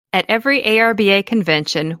At every ARBA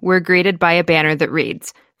convention, we're greeted by a banner that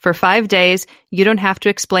reads, "For 5 days, you don't have to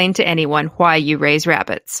explain to anyone why you raise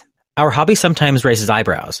rabbits." Our hobby sometimes raises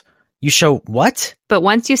eyebrows. You show what? But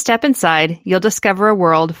once you step inside, you'll discover a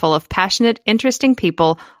world full of passionate, interesting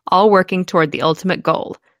people, all working toward the ultimate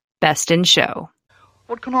goal, Best in Show.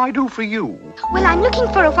 What can I do for you? Well, I'm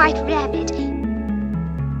looking for a white rabbit.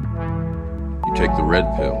 You take the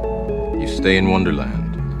red pill, you stay in Wonderland,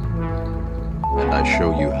 and I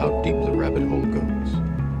show you how deep the rabbit hole goes.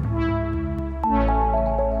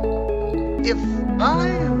 If I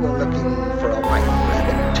were looking for a white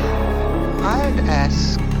rabbit, I'd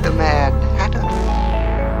ask the Mad Hatter.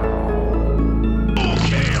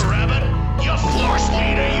 Okay, rabbit, you force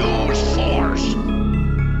me to use force.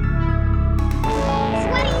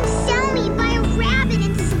 Why don't you sell me, buy a rabbit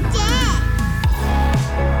instead?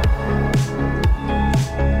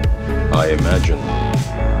 I imagine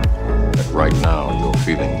that right now you're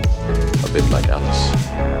feeling a bit like Alice,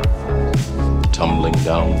 tumbling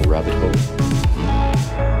down the rabbit hole.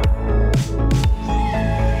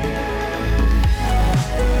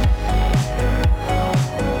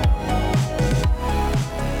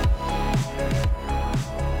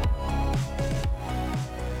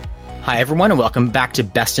 Hi, everyone, and welcome back to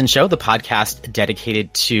Best in Show, the podcast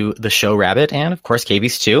dedicated to the show Rabbit and, of course,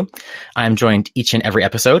 KBs too. I'm joined each and every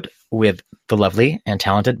episode with the lovely and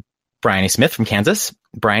talented Bryony Smith from Kansas.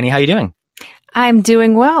 Bryony, how are you doing? I'm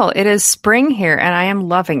doing well. It is spring here, and I am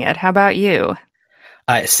loving it. How about you?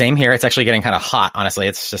 Same here. It's actually getting kind of hot, honestly.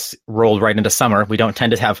 It's just rolled right into summer. We don't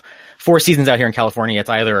tend to have 4 seasons out here in California. It's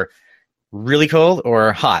either really cold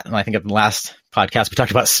or hot. And I think at the last podcast, we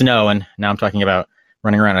talked about snow, and now I'm talking about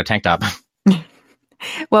running around in a tank top.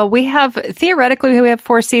 Well, theoretically, we have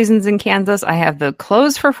 4 seasons in Kansas. I have the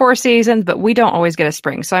clothes for 4 seasons, but we don't always get a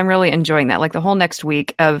spring. So I'm really enjoying that. Like the whole next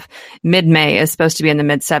week of mid-May is supposed to be in the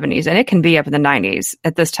mid-70s, and it can be up in the 90s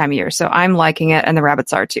at this time of year. So I'm liking it, and the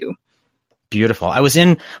rabbits are too. Beautiful. I was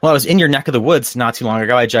in your neck of the woods not too long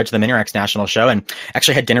ago. I judged the Minirex National Show and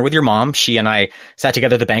actually had dinner with your mom. She and I sat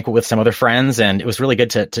together at the banquet with some other friends, and it was really good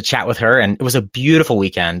to chat with her. And it was a beautiful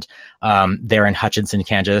weekend there in Hutchinson,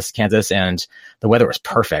 Kansas, and the weather was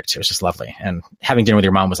perfect. It was just lovely. And having dinner with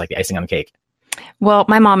your mom was like the icing on the cake. Well,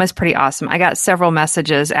 my mom is pretty awesome. I got several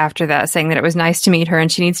messages after that saying that it was nice to meet her and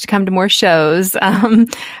she needs to come to more shows.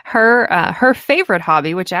 Her favorite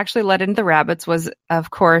hobby, which actually led into the rabbits, was, of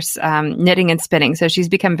course, knitting and spinning. So she's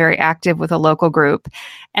become very active with a local group,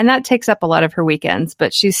 and that takes up a lot of her weekends.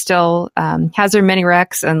 But she still has her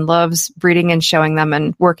Minirex and loves breeding and showing them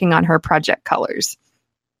and working on her project colors.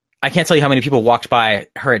 I can't tell you how many people walked by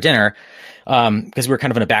her at dinner because we were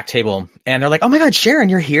kind of in a back table, and they're like, "Oh my God, Sharon,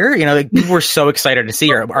 you're here!" You know, like, we were so excited to see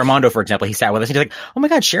her. Armando, for example, he sat with us, and he's like, "Oh my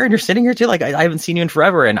God, Sharon, you're sitting here too! Like, I haven't seen you in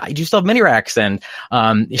forever, and do you still have Minirex?" And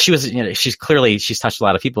she was, you know, she's touched a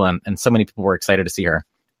lot of people, and so many people were excited to see her.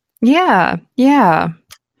 Yeah.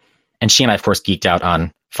 And she and I, of course, geeked out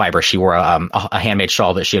on fiber. She wore a handmade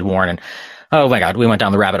shawl that she had worn, and oh my God, we went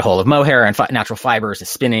down the rabbit hole of mohair and natural fibers and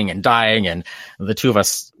spinning and dyeing, and the two of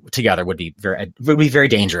us together would be very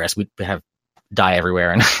dangerous. We'd have dye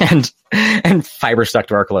everywhere and fiber stuck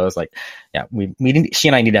to our clothes. Like, yeah, she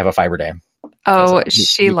and I need to have a fiber day. Oh,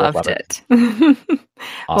 she loved it. Awesome.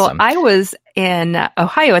 Well, I was in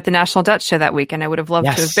Ohio at the National Dutch Show that weekend. I would have loved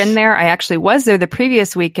to have been there. I actually was there the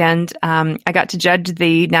previous weekend. I got to judge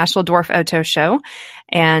the National Dwarf Auto Show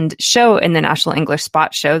and show in the National English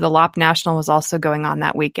Spot Show. The Lop National was also going on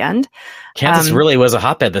that weekend. Kansas really was a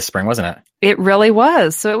hotbed this spring, wasn't it? It really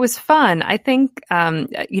was. So it was fun. I think,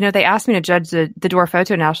 they asked me to judge the Dwarf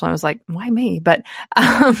Auto National. I was like, why me? But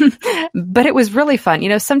it was really fun. You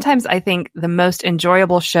know, sometimes I think the most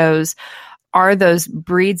enjoyable shows are those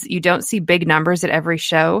breeds that you don't see big numbers at every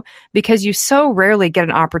show because you so rarely get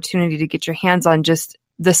an opportunity to get your hands on just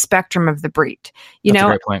the spectrum of the breed. That's a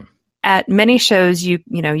great point. At many shows, you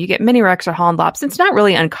get Minirex or Holland Lops. It's not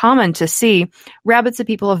really uncommon to see rabbits that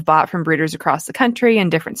people have bought from breeders across the country and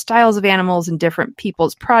different styles of animals and different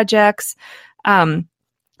people's projects. But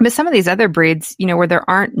some of these other breeds, where there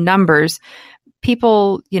aren't numbers,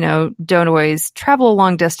 people, don't always travel a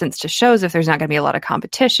long distance to shows if there's not going to be a lot of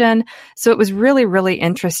competition. So it was really, really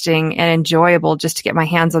interesting and enjoyable just to get my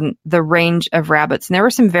hands on the range of rabbits. And there were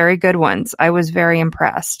some very good ones. I was very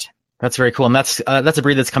impressed. That's very cool. And that's a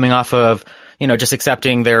breed that's coming off of, just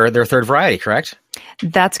accepting their third variety, correct?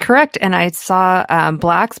 That's correct. And I saw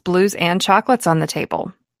blacks, blues, and chocolates on the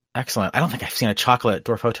table. Excellent. I don't think I've seen a chocolate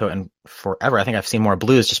Dwarf Auto in forever. I think I've seen more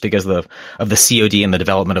blues just because of the COD and the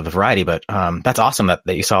development of the variety. But that's awesome that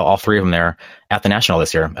you saw all 3 of them there at the National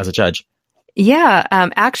this year as a judge. Yeah,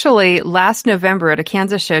 actually, last November at a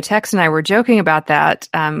Kansas show, Tex and I were joking about that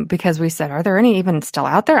because we said, are there any even still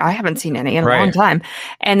out there? I haven't seen any in a long time.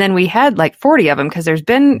 And then we had like 40 of them because there's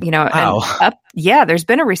been, there's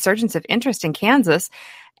been a resurgence of interest in Kansas.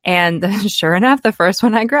 And sure enough, the first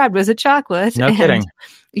one I grabbed was a chocolate. No kidding.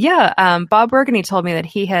 Yeah, Bob Burgundy told me that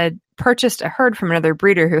he had purchased a herd from another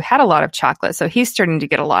breeder who had a lot of chocolate. So he's starting to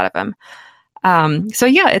get a lot of them. So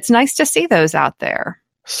yeah, it's nice to see those out there.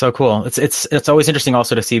 So cool. It's always interesting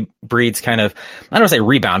also to see breeds kind of, I don't want to say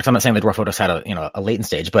rebound, because I'm not saying the dwarf photos had a latent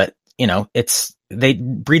stage, but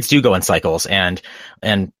breeds do go in cycles, and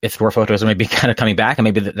if dwarf photos are maybe kind of coming back, and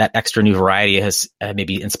maybe that extra new variety has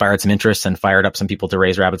maybe inspired some interest and fired up some people to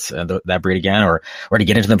raise rabbits that breed again, or to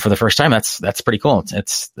get into them for the first time. That's pretty cool.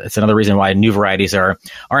 It's another reason why new varieties are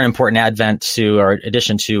an important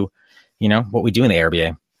addition to what we do in the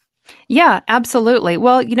ARBA. Yeah, absolutely.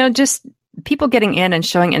 Well, just people getting in and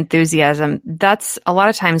showing enthusiasm, that's a lot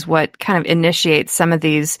of times what kind of initiates some of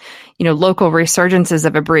these, local resurgences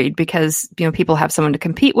of a breed, because, people have someone to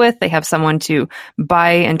compete with, they have someone to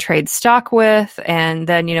buy and trade stock with, and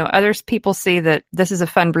then, others people see that this is a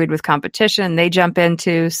fun breed with competition, they jump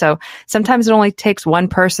into. So sometimes it only takes one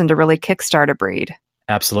person to really kickstart a breed.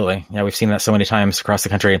 Absolutely. Yeah, we've seen that so many times across the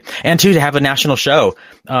country. And to have a national show,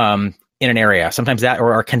 in an area, sometimes that,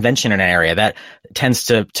 or a convention in an area, that tends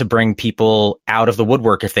to bring people out of the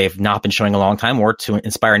woodwork if they've not been showing a long time, or to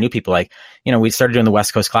inspire new people. Like, we started doing the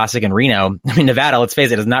West Coast Classic in Reno. I mean, Nevada, let's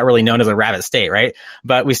face it, is not really known as a rabbit state, right?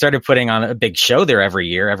 But we started putting on a big show there every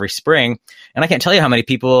year, every spring. And I can't tell you how many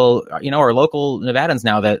people, are local Nevadans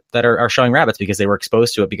now that are showing rabbits because they were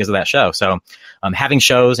exposed to it because of that show. So, having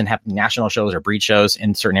shows and having national shows or breed shows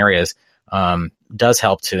in certain areas, does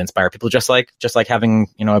help to inspire people, just like having,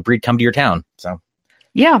 a breed come to your town. So.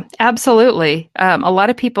 Yeah, absolutely. A lot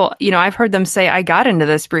of people, I've heard them say, I got into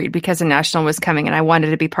this breed because a national was coming and I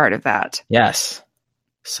wanted to be part of that. Yes.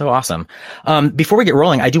 So awesome. Before we get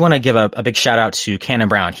rolling, I do want to give a big shout out to Cannon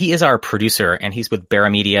Brown. He is our producer and he's with Barra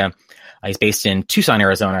Media. He's based in Tucson,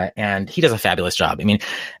 Arizona, and he does a fabulous job. I mean,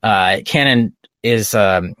 Cannon is,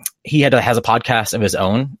 he has a podcast of his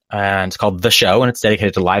own, and it's called The Show, and it's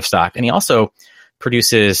dedicated to livestock. And he also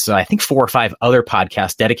produces, I think, 4 or 5 other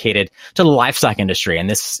podcasts dedicated to the livestock industry. And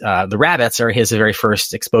the rabbits are his very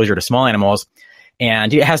first exposure to small animals.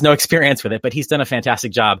 And he has no experience with it, but he's done a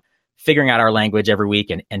fantastic job figuring out our language every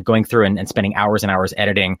week and going through and spending hours and hours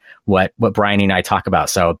editing what Brian and I talk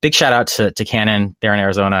about. So big shout out to Cannon there in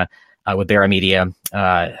Arizona with Barra Media.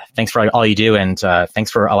 Thanks for all you do. And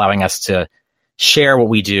thanks for allowing us to share what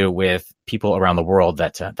we do with people around the world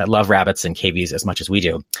that love rabbits and KVs as much as we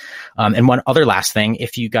do. And one other last thing,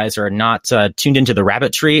 if you guys are not tuned into the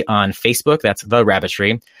Rabbit Tree on Facebook, that's the Rabbit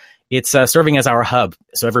Tree. It's serving as our hub.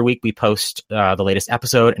 So every week we post the latest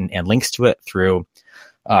episode and links to it through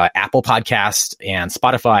Apple Podcast and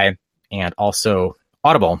Spotify and also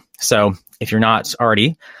Audible. So if you're not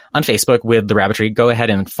already on Facebook with the Rabbit Tree, go ahead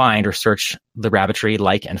and find or search the Rabbit Tree,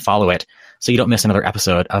 like and follow it so you don't miss another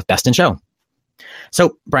episode of Best in Show.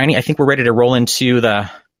 So, Bryony, I think we're ready to roll into the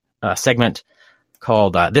segment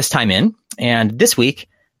called This Time In. And this week,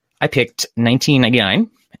 I picked 1999.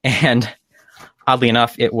 And oddly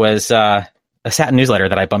enough, it was a Satin newsletter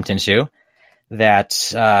that I bumped into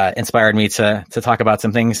that inspired me to talk about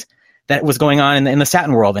some things that was going on in the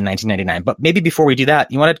Satin world in 1999. But maybe before we do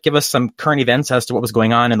that, you want to give us some current events as to what was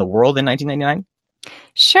going on in the world in 1999?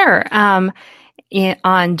 Sure.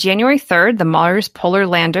 On January 3rd, the Mars Polar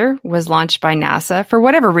Lander was launched by NASA. For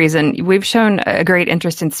whatever reason, we've shown a great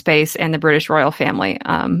interest in space and the British royal family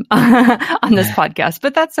on this podcast,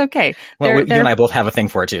 but that's okay. Well, you and I both have a thing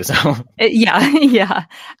for it too. So yeah.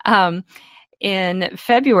 In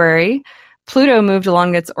February, Pluto moved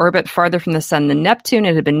along its orbit farther from the sun than Neptune.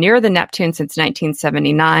 It had been near the Neptune since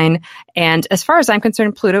 1979. And as far as I'm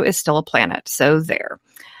concerned, Pluto is still a planet. So there.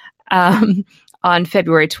 On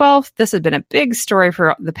February 12th, this had been a big story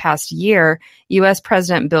for the past year. U.S.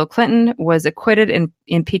 President Bill Clinton was acquitted in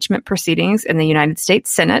impeachment proceedings in the United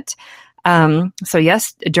States Senate. So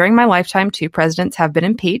yes, during my lifetime, 2 presidents have been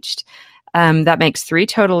impeached. That makes 3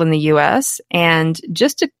 total in the U.S. And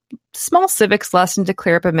just a small civics lesson to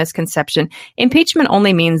clear up a misconception. Impeachment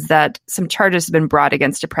only means that some charges have been brought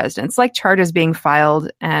against a president. It's like charges being filed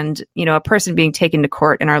and, a person being taken to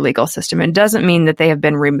court in our legal system. It doesn't mean that they have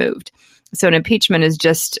been removed. So an impeachment is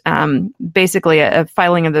just basically a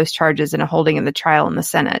filing of those charges and a holding of the trial in the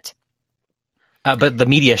Senate. But the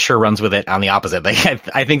media sure runs with it on the opposite.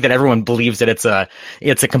 I think that everyone believes that it's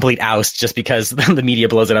a complete oust just because the media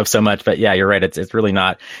blows it up so much. But yeah, you're right. It's really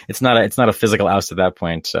not. It's not a physical oust at that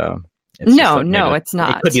point. So no, it's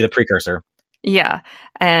not. It could be the precursor. Yeah.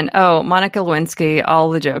 And Monica Lewinsky,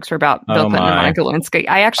 all the jokes were about Bill Clinton and Monica Lewinsky.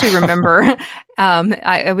 I actually remember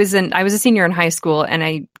I was a senior in high school, and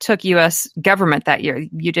I took US government that year.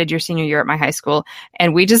 You did your senior year at my high school,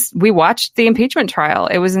 and we watched the impeachment trial.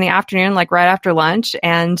 It was in the afternoon, like right after lunch,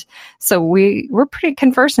 and so we were pretty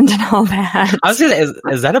conversant in all that. I was gonna say,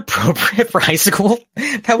 is that appropriate for high school?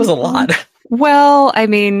 That was a lot. Well, I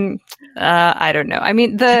mean, I don't know. I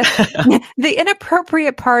mean, the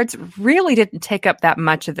inappropriate parts really didn't take up that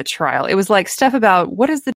much of the trial. It was like stuff about what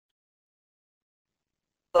is the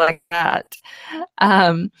like that.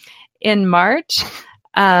 In March,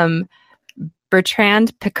 Bertrand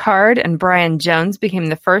Piccard and Brian Jones became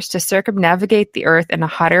the first to circumnavigate the Earth in a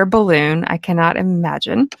hot air balloon. I cannot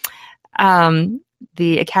imagine.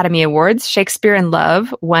 The Academy Awards, Shakespeare in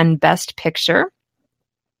Love won Best Picture.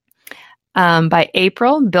 By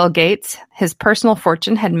April, Bill Gates, his personal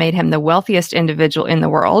fortune had made him the wealthiest individual in the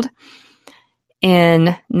world. In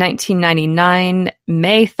 1999,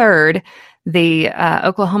 May 3rd, the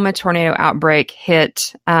Oklahoma tornado outbreak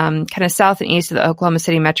hit kind of south and east of the Oklahoma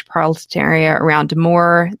City metropolitan area around Des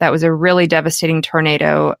Moines. That was a really devastating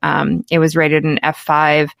tornado. It was rated an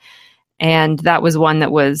F5, and that was one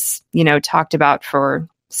that was, talked about for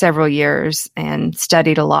several years and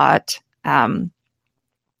studied a lot.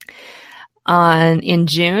 In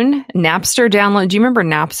June, Napster download. Do you remember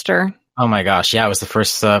Napster? Oh my gosh, yeah, it was the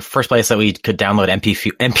first place that we could download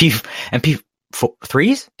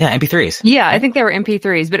MP3s. Yeah, MP3s. Yeah, I think they were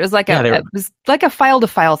MP3s, but it was like it was like a file to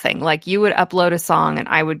file thing. Like you would upload a song and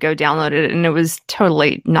I would go download it, and it was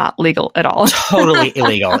totally not legal at all. Totally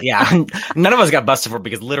illegal. Yeah, none of us got busted for it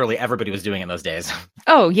because literally everybody was doing it in those days.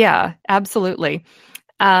 Oh yeah, absolutely.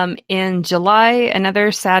 In July,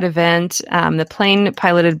 another sad event. The plane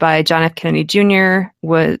piloted by John F. Kennedy Jr.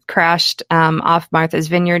 was crashed off Martha's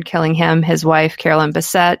Vineyard, killing him, his wife, Carolyn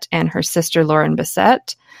Bessette, and her sister, Lauren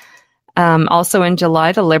Bessette. Also in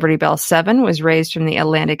July, the Liberty Bell 7 was raised from the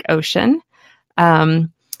Atlantic Ocean.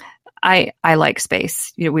 I like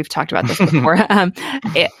space. We've talked about this before.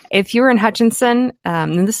 If you're in Hutchinson,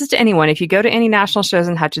 and this is to anyone, if you go to any national shows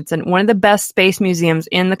in Hutchinson, one of the best space museums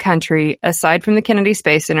in the country, aside from the Kennedy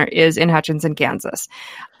Space Center, is in Hutchinson, Kansas.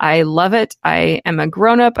 I love it. I am a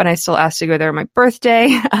grown-up, and I still ask to go there on my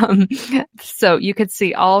birthday. So you could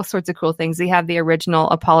see all sorts of cool things. They have the original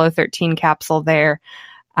Apollo 13 capsule there.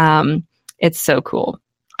 It's so cool.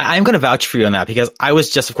 I'm going to vouch for you on that because I was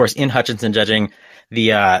just, of course, in Hutchinson judging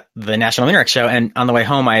the National Minirec show, and on the way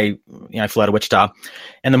home, I flew out of Wichita.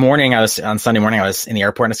 In the morning, on Sunday morning, I was in the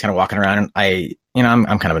airport and I was kind of walking around, and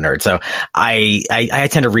I'm kind of a nerd, so I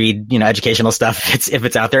tend to read educational stuff if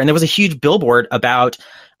it's out there. And there was a huge billboard about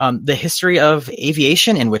the history of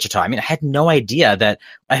aviation in Wichita. I mean, I had no idea that.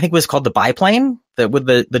 I think it was called the biplane with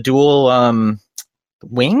the dual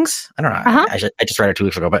wings. I don't know. Uh-huh. I just read it 2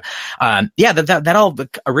 weeks ago, but that all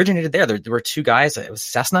originated there. There were two guys. It was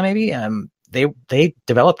Cessna, maybe. They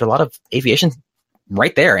developed a lot of aviation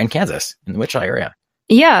right there in Kansas, in the Wichita area.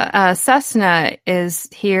 Yeah, Cessna is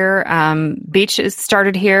here. Beach is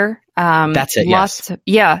started here. That's it. Yes.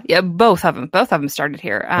 Both of them started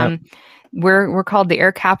here. Yep. We're called the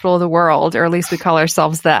air capital of the world, or at least we call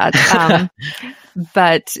ourselves that.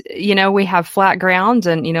 But we have flat ground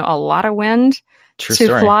and a lot of wind to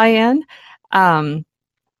fly in.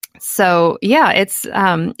 So yeah,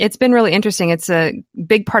 it's been really interesting. It's a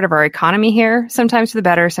big part of our economy here, sometimes for the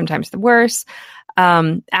better, sometimes the worse.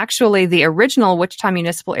 Actually, the original Wichita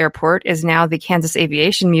Municipal Airport is now the Kansas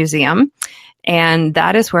Aviation Museum, and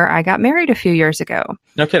that is where I got married a few years ago.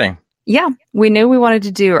 No kidding. Yeah, I knew I wanted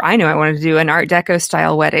to do an Art Deco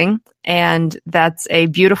style wedding, and that's a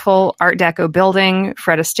beautiful Art Deco building.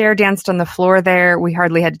 Fred Astaire danced on the floor there. We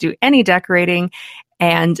hardly had to do any decorating.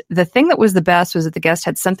 And the thing that was the best was that the guest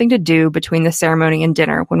had something to do between the ceremony and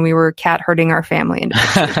dinner when we were cat herding our family into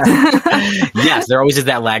pictures. Yes, there always is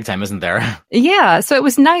that lag time, isn't there? Yeah, so it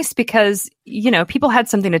was nice because, people had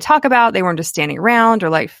something to talk about. They weren't just standing around or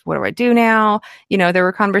like, what do I do now? There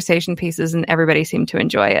were conversation pieces and everybody seemed to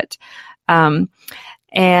enjoy it.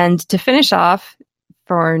 And to finish off,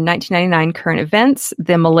 for 1999 current events,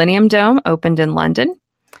 the Millennium Dome opened in London.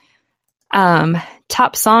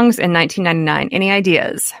 Top songs in 1999. Any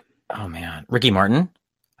ideas? Oh man, Ricky Martin.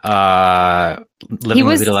 Living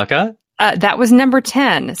La Vida Loca. That was number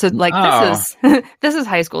 10. So this is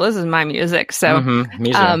high school. This is my music. So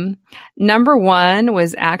number 1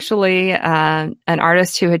 was actually an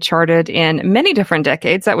artist who had charted in many different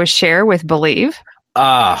decades. That was Cher with Believe.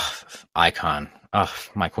 Icon. Oh,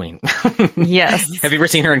 my queen. Yes. Have you ever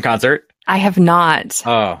seen her in concert? I have not.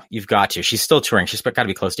 Oh, you've got to. She's still touring. She's got to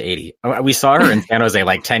be close to 80. We saw her in San Jose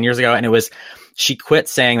like 10 years ago, and it was she quit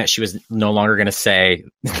saying that she was no longer going to say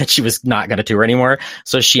that she was not going to tour anymore.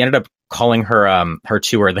 So she ended up calling her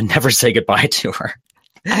tour the Never Say Goodbye Tour.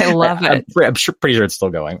 I love it. I'm pretty sure it's still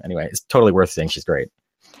going. Anyway, it's totally worth seeing. She's great.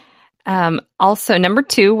 Also, number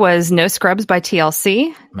 2 was No Scrubs by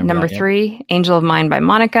TLC. Number 3, Angel of Mine by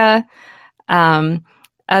Monica.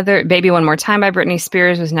 Other Baby One More Time by Britney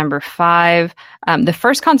Spears was number 5. The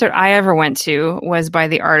first concert I ever went to was by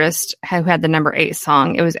the artist who had the number 8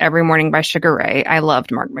 song. It was Every Morning by Sugar Ray. I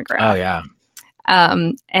loved Mark McGrath. Oh, yeah.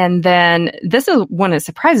 And then this is one that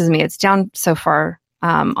surprises me. It's down so far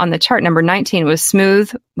on the chart. Number 19 was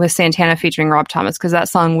Smooth with Santana featuring Rob Thomas, because that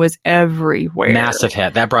song was everywhere. Massive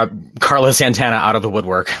hit. That brought Carlos Santana out of the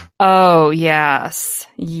woodwork. Oh, yes.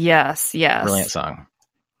 Yes. Brilliant song.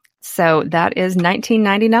 So that is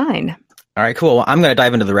 1999. All right, cool. Well, I'm going to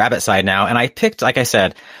dive into the rabbit side now. And I picked, like I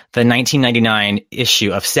said, the 1999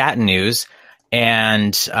 issue of Satin News.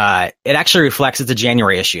 And it actually reflects, it's a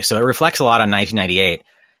January issue. So it reflects a lot on 1998,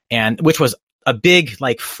 and which was a big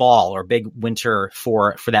like fall or big winter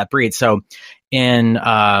for that breed. So in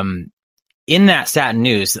that Satin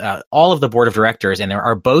News, all of the board of directors and there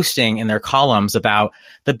are boasting in their columns about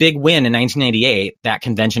the big win in 1998, that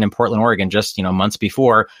convention in Portland, Oregon, just months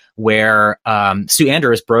before, where Sue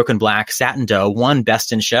Andrews' Broken Black Satin Doe won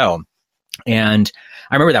Best in Show. And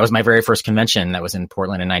I remember that was my very first convention that was in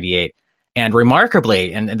Portland in 98. And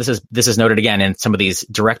remarkably, and this is noted again in some of these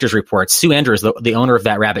directors' reports, Sue Andrews, the owner of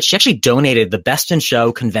that rabbit, she actually donated the Best in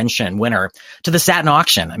Show convention winner to the Satin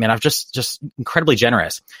auction. I mean, I'm just incredibly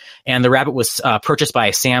generous. And the rabbit was purchased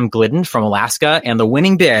by Sam Glidden from Alaska, and the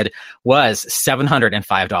winning bid was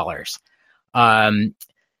 $705.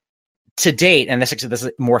 To date, and this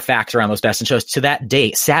is more facts around those Best in Shows, to that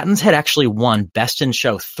date, Satins had actually won Best in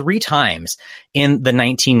Show 3 times in the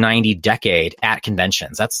 1990 decade at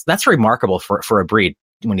conventions. That's remarkable for a breed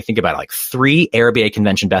when you think about it. Like 3 ARBA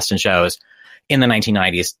convention Best in Shows in the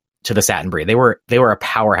 1990s to the Satin breed. They were a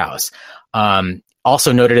powerhouse.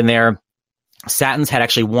 Also noted in there, Satins had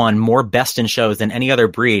actually won more Best in Shows than any other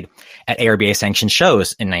breed at ARBA sanctioned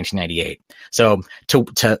shows in 1998. So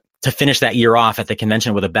to finish that year off at the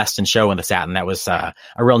convention with a Best in Show in the Satin, that was a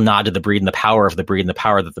real nod to the breed and the power of the breed and the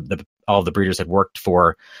power that all of the breeders had worked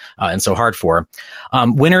for and so hard for.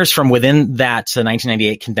 Winners from within that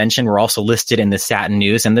 1998 convention were also listed in the Satin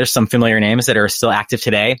News, and there's some familiar names that are still active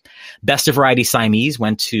today. Best of Variety Siamese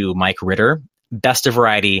went to Mike Ritter. Best of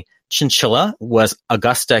Variety Chinchilla was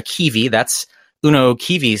Augusta Kiwi. That's Uno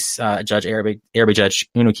Kiwi's ARBA judge,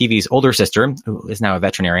 Uno Kiwi's older sister, who is now a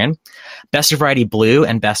veterinarian. Best of Variety Blue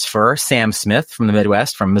and Best Fur, Sam Smith from the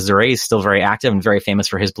Midwest, from Missouri. He's still very active and very famous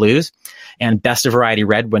for his blues. And Best of Variety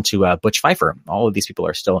Red went to Butch Pfeiffer. All of these people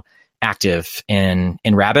are still active in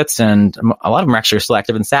rabbits, and a lot of them are actually still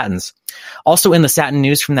active in satins. Also in the Satin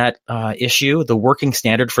News from that issue, the working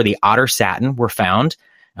standard for the otter satin were found.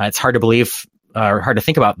 It's hard to believe, or hard to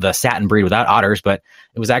think about the satin breed without otters, but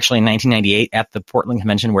it was actually in 1998 at the Portland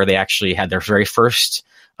Convention where they actually had their very first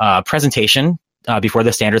presentation before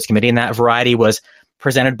the Standards Committee, and that variety was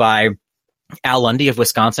presented by Al Lundy of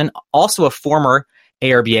Wisconsin, also a former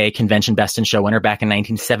ARBA Convention Best in Show winner back in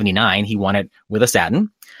 1979. He won it with a satin.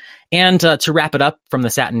 And to wrap it up from the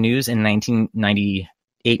Satin News in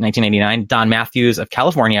 1998, 1999, Don Matthews of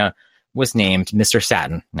California was named Mr.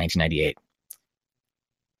 Satin 1998.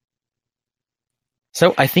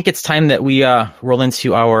 So I think it's time that we roll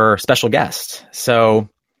into our special guest. So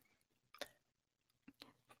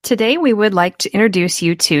today we would like to introduce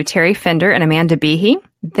you to Terry Fender and Amanda Behe.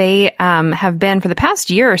 They have been for the past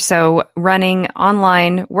year or so running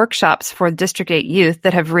online workshops for District 8 youth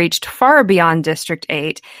that have reached far beyond District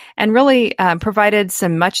 8 and really provided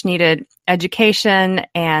some much needed education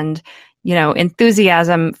and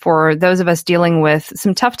enthusiasm for those of us dealing with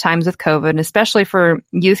some tough times with COVID, and especially for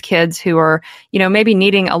youth kids who are, maybe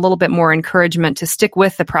needing a little bit more encouragement to stick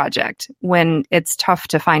with the project when it's tough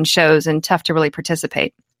to find shows and tough to really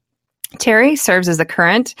participate. Terry serves as the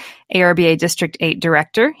current ARBA District 8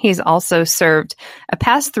 director. He's also served a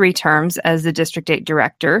past 3 terms as the District 8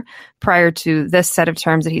 director prior to this set of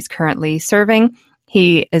terms that he's currently serving.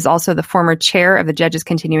 He is also the former chair of the Judges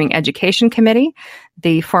Continuing Education Committee,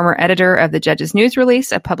 the former editor of the Judges News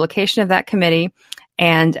Release, a publication of that committee,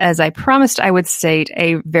 and as I promised I would state,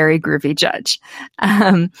 a very groovy judge.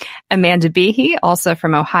 Amanda Behe, also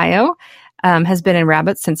from Ohio, has been in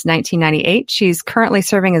rabbits since 1998. She's currently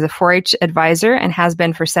serving as a 4-H advisor and has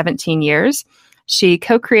been for 17 years. She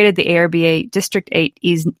co-created the ARBA District 8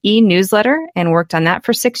 e-newsletter and worked on that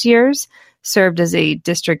for 6 years. Served as a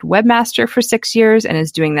district webmaster for 6 years and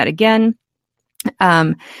is doing that again.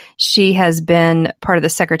 She has been part of the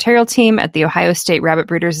secretarial team at the Ohio State Rabbit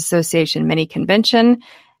Breeders Association mini convention,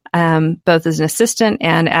 both as an assistant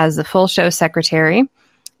and as the full show secretary.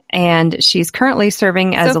 And she's currently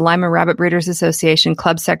serving as the Lima Rabbit Breeders Association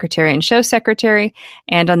club secretary and show secretary,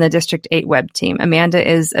 and on the District 8 web team. Amanda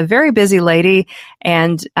is a very busy lady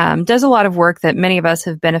and does a lot of work that many of us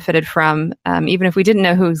have benefited from, even if we didn't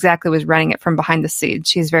know who exactly was running it from behind the scenes.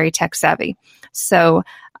 She's very tech savvy. So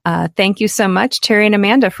thank you so much, Terry and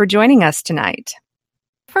Amanda, for joining us tonight.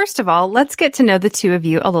 First of all, let's get to know the two of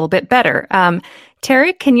you a little bit better.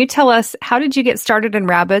 Terry, can you tell us, how did you get started in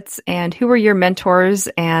rabbits, and who were your mentors,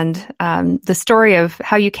 and the story of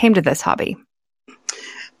how you came to this hobby?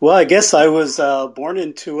 Well, I guess I was born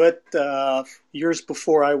into it years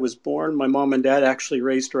before I was born. My mom and dad actually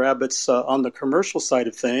raised rabbits on the commercial side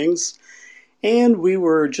of things, and we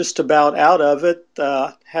were just about out of it,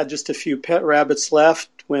 had just a few pet rabbits left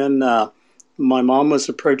when my mom was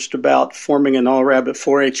approached about forming an all-rabbit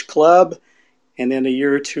 4-H club, and then a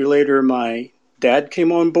year or two later, my dad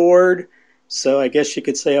came on board. So I guess you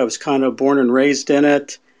could say I was kind of born and raised in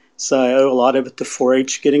it. So I owe a lot of it to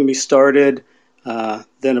 4-H getting me started.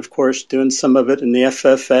 Then, of course, doing some of it in the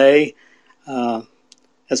FFA.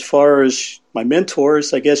 As far as my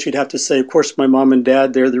mentors, I guess you'd have to say, of course, my mom and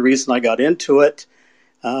dad, they're the reason I got into it.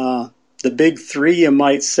 The big three, you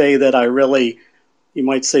might say, that I really,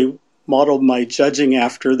 modeled my judging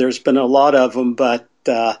after. There's been a lot of them, but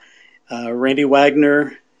Randy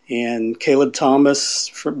Wagner and Caleb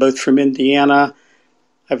Thomas, both from Indiana.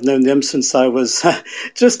 I've known them since I was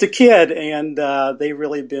just a kid, and they've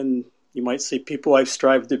really been, you might say, people I've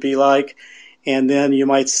strived to be like. And then you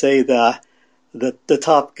might say the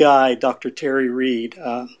top guy, Dr. Terry Reed.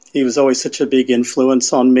 He was always such a big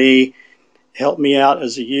influence on me, helped me out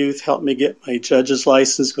as a youth, helped me get my judge's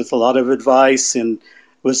license with a lot of advice, and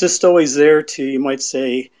was just always there to, you might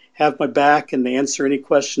say, have my back and answer any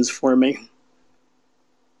questions for me.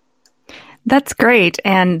 That's great.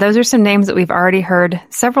 And those are some names that we've already heard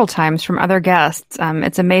several times from other guests.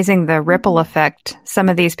 It's amazing the ripple effect some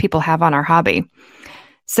of these people have on our hobby.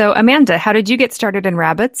 So, Amanda, how did you get started in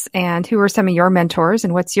rabbits, and who were some of your mentors,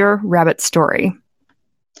 and what's your rabbit story?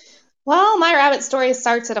 Well, my rabbit story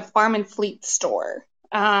starts at a farm and fleet store.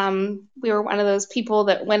 We were one of those people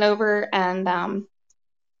that went over and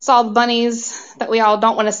saw the bunnies that we all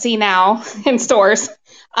don't want to see now in stores.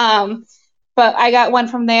 But I got one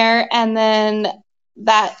from there, and then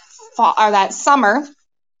that summer,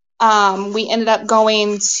 we ended up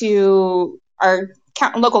going to our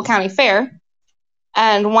local county fair,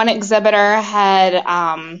 and one exhibitor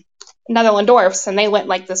had Netherland dwarfs, and they went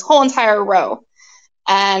like this whole entire row.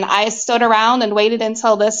 And I stood around and waited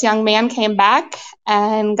until this young man came back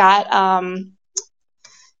and got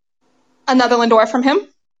a Netherland dwarf from him.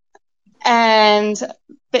 And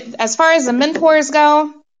as far as the mentors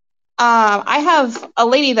go, I have a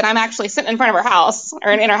lady that I'm actually sitting in front of her house,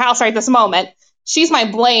 or in her house right this moment. She's my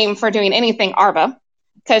blame for doing anything ARBA,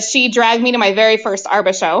 because she dragged me to my very first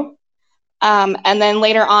ARBA show. And then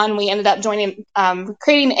later on, we ended up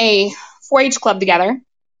creating a 4-H club together.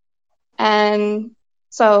 And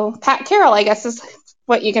so Pat Carroll, I guess, is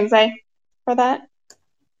what you can say for that.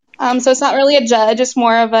 So it's not really a judge, it's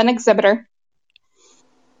more of an exhibitor.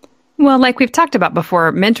 Well, like we've talked about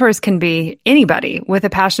before, mentors can be anybody with a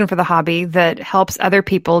passion for the hobby that helps other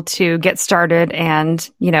people to get started and,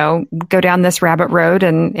 go down this rabbit road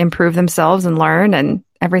and improve themselves and learn and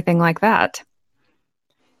everything like that.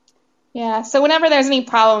 Yeah. So whenever there's any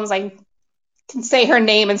problems, I can say her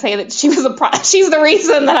name and say that she was she's the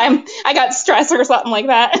reason that I got stressed or something like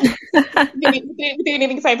that. doing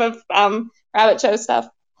any type of rabbit show stuff.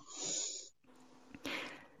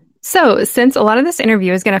 So, since a lot of this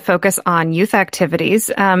interview is going to focus on youth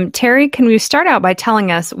activities, Terry, can we start out by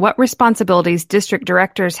telling us what responsibilities district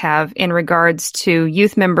directors have in regards to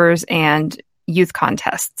youth members and youth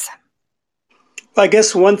contests? I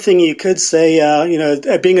guess one thing you could say,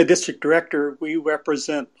 being a district director, we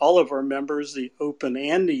represent all of our members, the open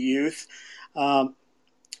and the youth. While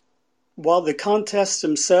the contests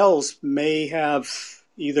themselves may have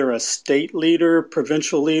either a state leader,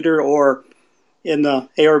 provincial leader, or in the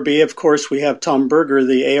ARBA, of course, we have Tom Berger,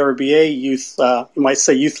 the ARBA youth, you might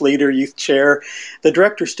say youth leader, youth chair. The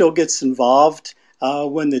director still gets involved.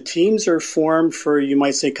 When the teams are formed for, you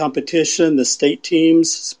might say, competition, the state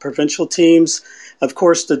teams, provincial teams, of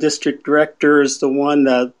course, the district director is the one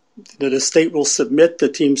that the state will submit the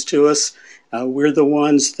teams to us. We're the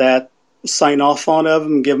ones that sign off on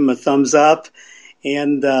them, give them a thumbs up.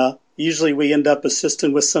 And usually we end up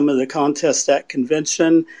assisting with some of the contests at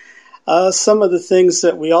convention. Some of the things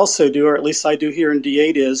that we also do, or at least I do here in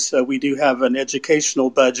D8, is we do have an educational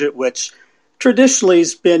budget, which traditionally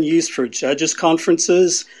has been used for judges'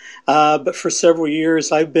 conferences. But for several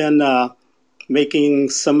years, I've been making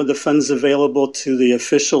some of the funds available to the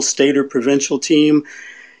official state or provincial team.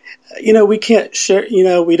 We can't share,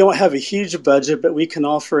 we don't have a huge budget, but we can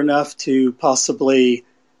offer enough to possibly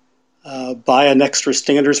buy an extra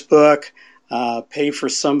standards book, pay for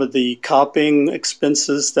some of the copying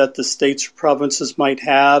expenses that the states or provinces might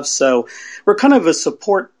have. So we're kind of a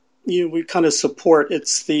support, we kind of support,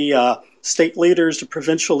 it's the state leaders, the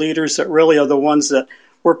provincial leaders that really are the ones that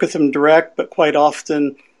work with them direct, but quite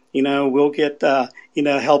often, we'll get,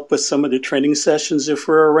 help with some of the training sessions if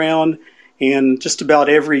we're around. And just about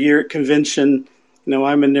every year at convention,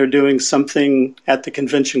 I'm in there doing something at the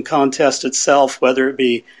convention contest itself, whether it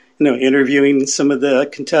be, interviewing some of the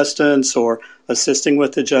contestants or assisting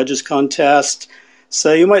with the judges contest.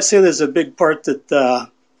 So you might say there's a big part that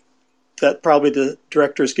that probably the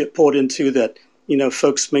directors get pulled into that,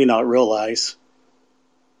 folks may not realize.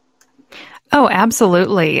 Oh,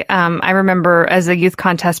 absolutely. I remember as a youth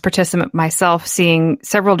contest participant myself seeing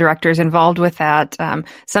several directors involved with that,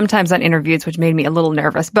 sometimes on interviews, which made me a little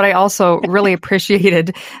nervous. But I also really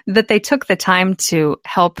appreciated that they took the time to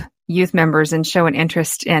help youth members and show an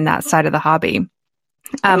interest in that side of the hobby.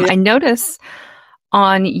 I notice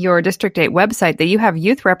on your District 8 website that you have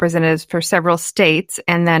youth representatives for several states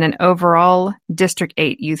and then an overall District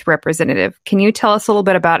 8 youth representative. Can you tell us a little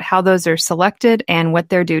bit about how those are selected and what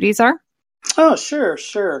their duties are? Oh,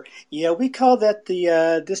 sure. Yeah, we call that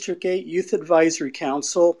the District 8 Youth Advisory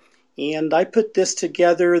Council, and I put this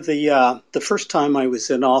together the first time I was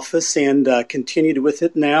in office and continued with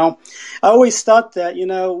it now. I always thought that,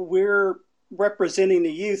 we're representing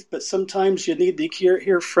the youth, but sometimes you need to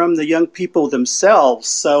hear from the young people themselves.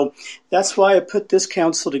 So that's why I put this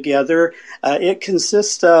council together. It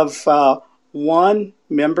consists of one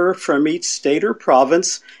member from each state or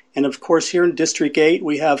province. And of course, here in District 8,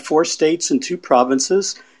 we have 4 states and 2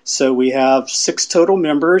 provinces. So we have 6 total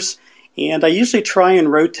members. And I usually try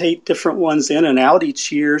and rotate different ones in and out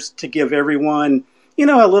each year to give everyone,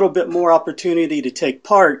 a little bit more opportunity to take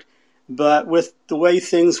part. But with the way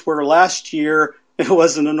things were last year, it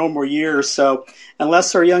wasn't a normal year. So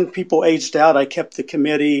unless our young people aged out, I kept the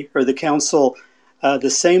committee or the council the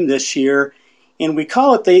same this year. And we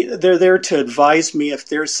call it, they're there to advise me if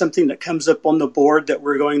there's something that comes up on the board that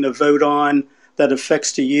we're going to vote on that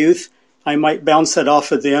affects the youth. I might bounce that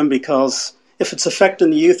off of them because if it's affecting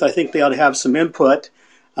the youth, I think they ought to have some input.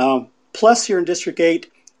 Plus, here in District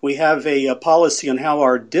 8, we have a policy on how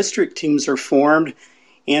our district teams are formed.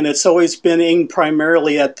 And it's always been aimed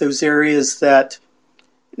primarily at those areas that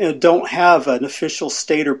don't have an official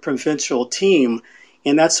state or provincial team.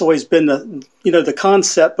 And that's always been the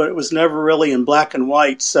concept, but it was never really in black and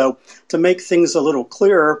white. So to make things a little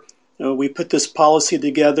clearer, we put this policy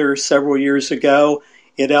together several years ago.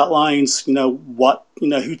 It outlines,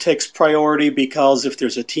 who takes priority because if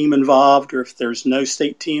there's a team involved or if there's no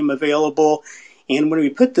state team available. And when we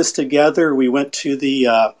put this together, we went to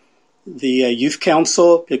the youth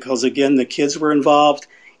council because, again, the kids were involved.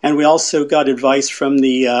 And we also got advice from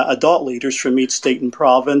the adult leaders from each state and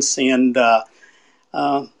province. And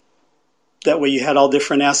that way you had all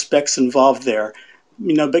different aspects involved there.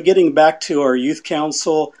 But getting back to our youth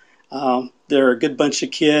council, they're a good bunch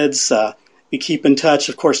of kids. We keep in touch,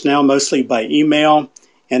 of course, now mostly by email.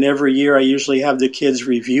 And every year I usually have the kids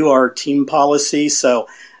review our team policy. So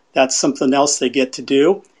that's something else they get to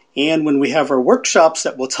do. And when we have our workshops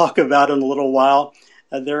that we'll talk about in a little while,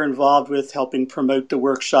 they're involved with helping promote the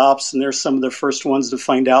workshops. And they're some of the first ones to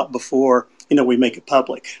find out before, we make it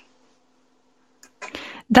public.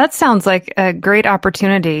 That sounds like a great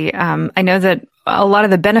opportunity. I know that a lot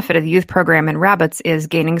of the benefit of the youth program in Rabbits is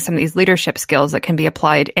gaining some of these leadership skills that can be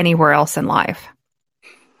applied anywhere else in life.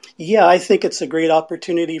 Yeah, I think it's a great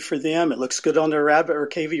opportunity for them. It looks good on their Rabbit or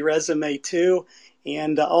KV resume too.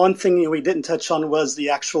 And one thing we didn't touch on was the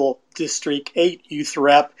actual District 8 youth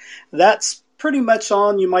rep. That's pretty much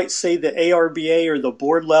on, you might say, the ARBA or the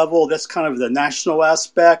board level. That's kind of the national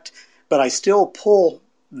aspect. But I still pull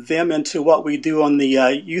them into what we do on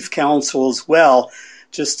the youth council as well,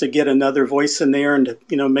 just to get another voice in there and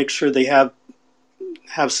to, make sure they have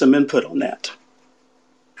some input on that.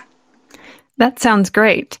 That sounds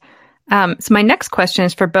great. So my next question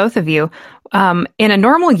is for both of you. In a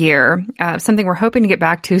normal year, something we're hoping to get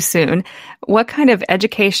back to soon, what kind of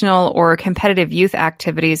educational or competitive youth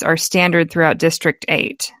activities are standard throughout District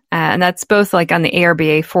 8? And that's both like on the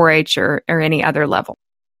ARBA, 4-H, or any other level.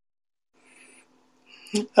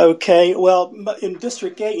 Okay, well, in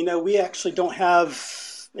District 8, we actually don't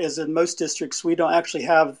have as in most districts, we don't actually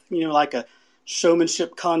have, like a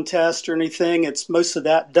showmanship contest or anything. It's most of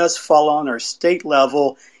that does fall on our state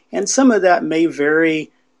level, and some of that may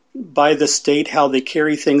vary by the state how they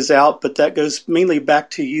carry things out, but that goes mainly back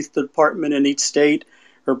to youth department in each state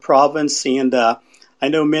or province. And I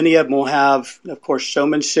know many of them will have, of course,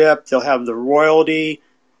 showmanship. They'll have the royalty,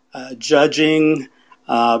 judging,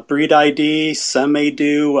 breed ID. Some may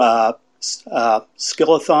do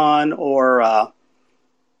skillathon or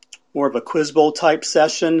more of a quiz bowl type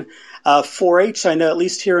session. 4-H, I know at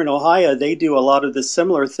least here in Ohio, they do a lot of the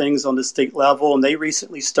similar things on the state level, and they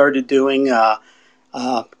recently started doing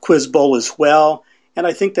quiz bowl as well. And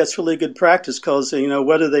I think that's really good practice because,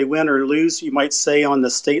 whether they win or lose, you might say on the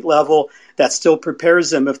state level, that still prepares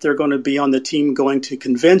them if they're going to be on the team going to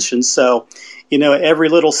convention. So, every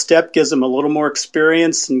little step gives them a little more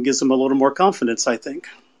experience and gives them a little more confidence, I think.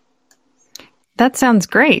 That sounds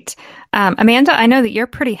great. Amanda, I know that you're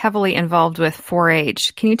pretty heavily involved with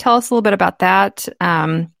 4-H. Can you tell us a little bit about that?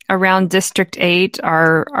 Around District 8,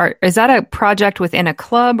 is that a project within a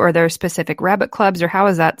club, or are there specific rabbit clubs, or how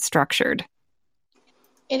is that structured?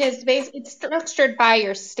 It's structured by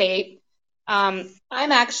your state. I'm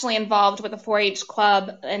actually involved with a 4-H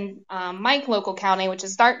club in my local county, which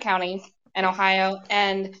is Stark County in Ohio,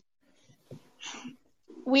 and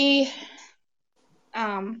we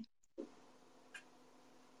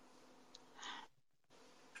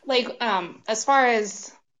as far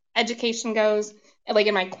as education goes, like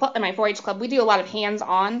in my 4-H club, we do a lot of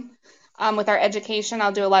hands-on with our education.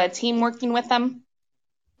 I'll do a lot of team working with them.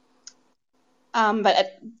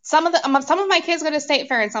 But some of my kids go to state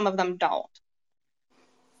fair and some of them don't.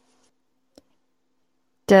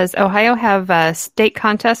 Does Ohio have state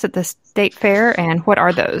contests at the state fair, and what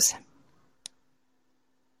are those?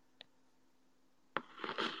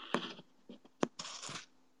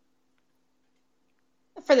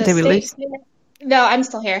 For the Did we state lose? fair? No, I'm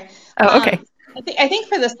still here. Oh, okay. I think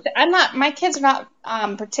for this, my kids are not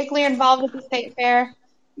particularly involved with the state fair,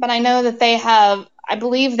 but I know that I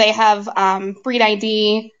believe they have breed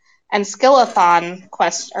ID and skillathon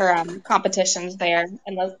competitions there,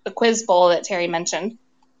 and the quiz bowl that Terry mentioned.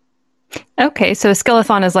 Okay, so a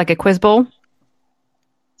skillathon is like a quiz bowl?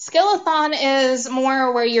 Skillathon is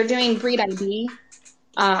more where you're doing breed ID,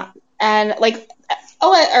 and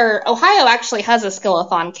Ohio actually has a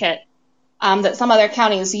skillathon kit that some other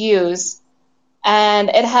counties use, and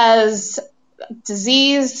it has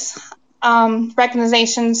disease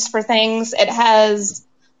recognitions for things. It has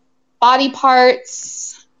body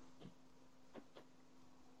parts,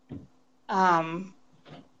 and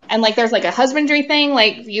there's a husbandry thing.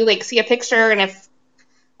 You see a picture, and if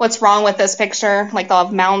what's wrong with this picture, they'll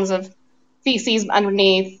have mounds of feces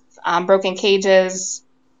underneath, broken cages.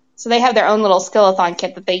 So they have their own little skillathon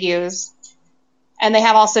kit that they use, and they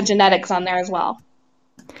have also genetics on there as well.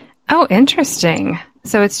 Oh, interesting.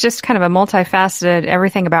 So it's just kind of a multifaceted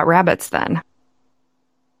everything about rabbits then.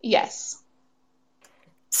 Yes.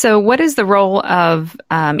 So what is the role of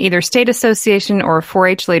either state association or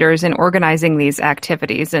 4-H leaders in organizing these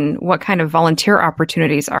activities, and what kind of volunteer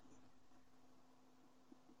opportunities are?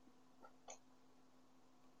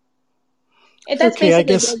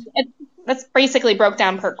 That's basically broke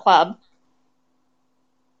down per club.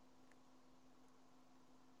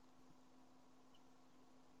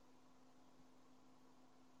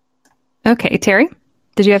 Okay, Terry,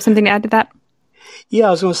 did you have something to add to that? Yeah,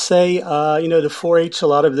 I was going to say, the 4-H, a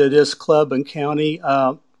lot of it is club and county.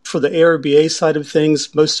 For the ARBA side of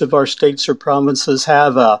things, most of our states or provinces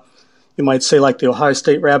have, you might say, like the Ohio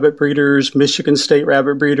State Rabbit Breeders, Michigan State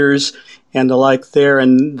Rabbit Breeders, and the like there,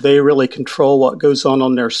 and they really control what goes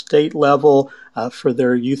on their state level for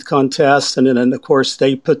their youth contests. And then, of course,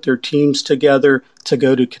 they put their teams together to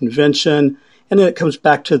go to convention. And then it comes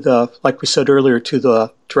back to like we said earlier, to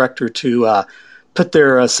the director to put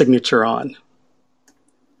their signature on.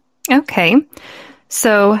 Okay.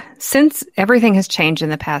 So since everything has changed in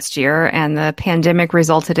the past year and the pandemic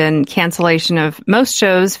resulted in cancellation of most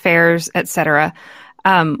shows, fairs, etc.,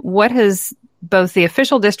 what has both the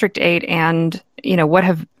official District 8 and, what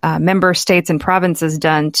have member states and provinces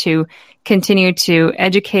done to continue to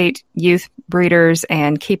educate youth breeders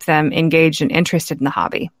and keep them engaged and interested in the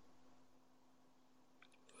hobby?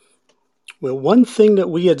 Well, one thing that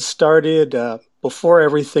we had started before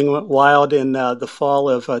everything went wild in the fall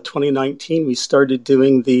of 2019, we started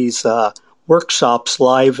doing these workshops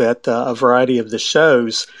live at a variety of the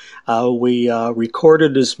shows. We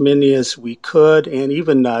recorded as many as we could, and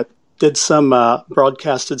even did some,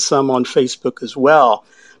 broadcasted some on Facebook as well.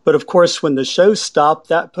 But of course, when the show stopped,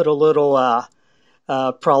 that put a little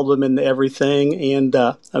problem in everything. And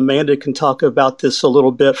Amanda can talk about this a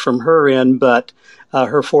little bit from her end, but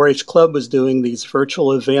her 4-H club was doing these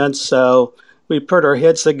virtual events. So we put our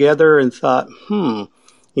heads together and thought,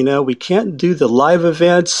 we can't do the live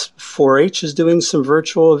events. 4-H is doing some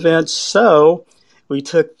virtual events. So we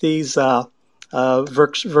took these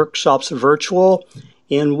workshops virtual.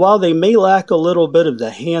 And while they may lack a little bit of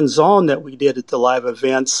the hands-on that we did at the live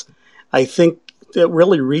events, I think it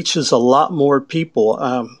really reaches a lot more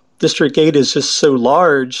people. District 8 is just so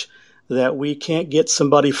large that we can't get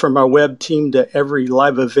somebody from our web team to every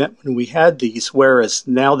live event when we had these, whereas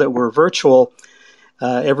now that we're virtual,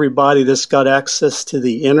 everybody that's got access to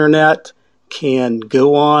the internet can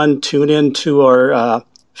go on, tune into our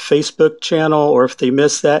Facebook channel, or if they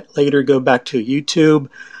miss that later, go back to YouTube.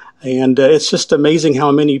 And it's just amazing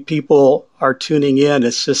how many people are tuning in.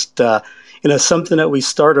 It's just something that we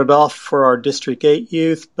started off for our District 8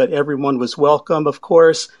 youth, but everyone was welcome, of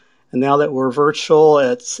course. And now that we're virtual,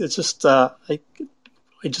 it's just I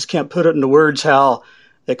just can't put it into words how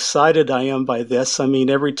excited I am by this. I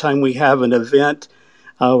mean, every time we have an event,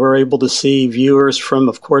 we're able to see viewers from,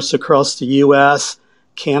 of course, across the U.S.,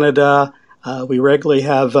 Canada. We regularly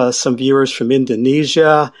have some viewers from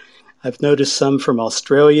Indonesia. I've noticed some from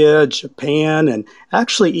Australia, Japan, and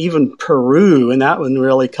actually even Peru, and that one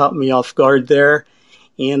really caught me off guard there.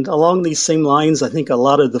 And along these same lines, I think a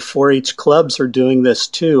lot of the 4-H clubs are doing this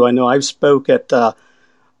too. I know I've spoke at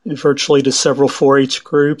virtually to several 4-H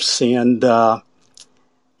groups, and I'm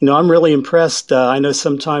really impressed. I know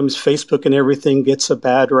sometimes Facebook and everything gets a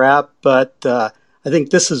bad rap, but I think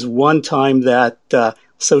this is one time that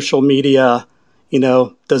social media,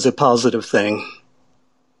 does a positive thing.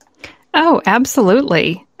 Oh,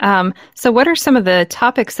 absolutely. So what are some of the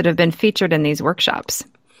topics that have been featured in these workshops?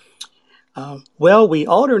 Well, we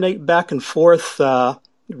alternate back and forth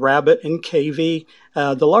rabbit and KV.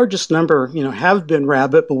 The largest number, have been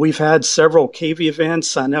rabbit, but we've had several KV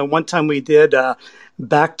events. I know one time we did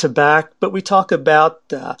back-to-back, but we talk about,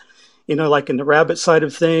 like in the rabbit side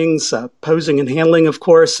of things, posing and handling, of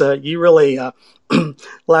course. You really...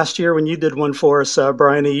 last year when you did one for us,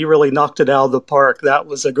 Bryony, you really knocked it out of the park. That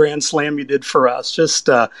was a grand slam you did for us. Just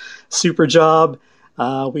super job.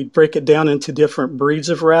 We break it down into different breeds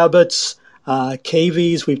of rabbits.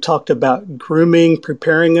 KVs, we've talked about grooming,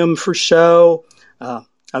 preparing them for show.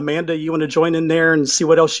 Amanda, you want to join in there and see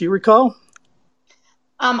what else you recall?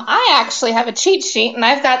 I actually have a cheat sheet, and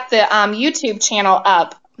I've got the YouTube channel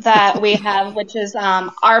up that we have, which is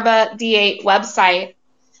ARBA D8 website.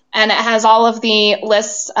 And it has all of the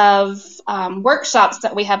lists of workshops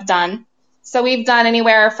that we have done. So we've done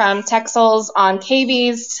anywhere from Texels on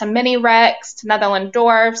KVs to mini Rex to Netherland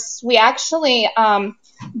Dwarfs. We actually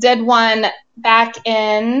did one back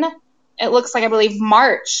in, it looks like, I believe,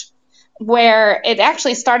 March, where it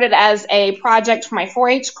actually started as a project for my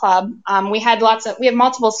 4-H club. We have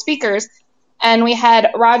multiple speakers, and we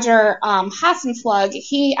had Roger Hassenflug.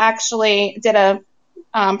 He actually did a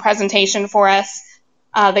presentation for us.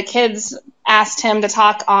 The kids asked him to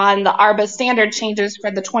talk on the ARBA standard changes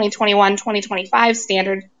for the 2021-2025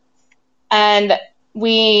 standard. And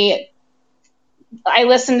I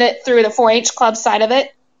listened it through the 4-H club side of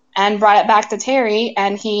it and brought it back to Terry,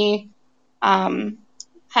 and he Roger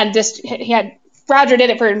did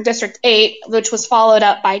it for District 8, which was followed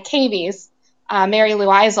up by KVs. Mary Lou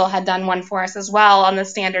Eisel had done one for us as well on the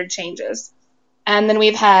standard changes. And then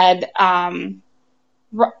we've had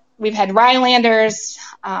Rhinelanders,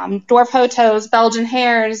 Dwarf Hotos, Belgian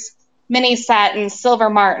Hares, Mini Satins, Silver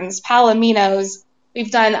Martins, Palominos.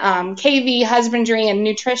 We've done KV husbandry and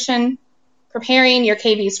nutrition, preparing your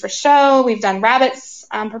KVs for show. We've done rabbits,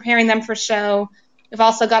 preparing them for show. We've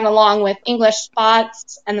also gone along with English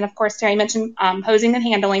spots. And then, of course, Terry mentioned posing and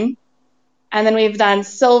handling. And then we've done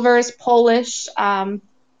silvers, Polish, and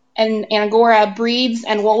Angora breeds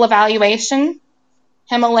and wool evaluation,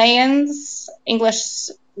 Himalayans, English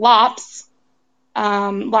lops,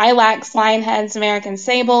 lilacs, lionheads, American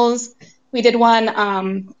sables. We did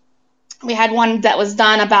one, we had one that was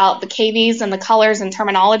done about the KVs and the colors and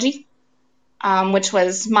terminology, which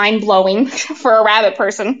was mind-blowing for a rabbit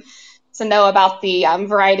person to know about the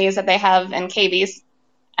varieties that they have in KVs.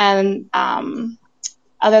 And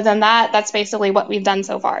other than that, that's basically what we've done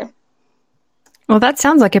so far. Well, that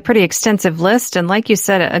sounds like a pretty extensive list, and like you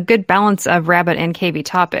said, a good balance of rabbit and KV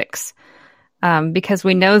topics. Because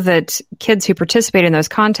we know that kids who participate in those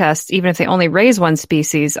contests, even if they only raise one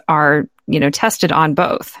species, are, tested on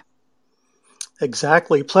both.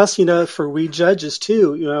 Exactly. Plus, for we judges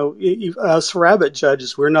too, us rabbit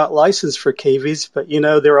judges, we're not licensed for KVs, but,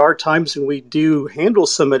 there are times when we do handle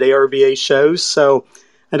some at ARBA shows. So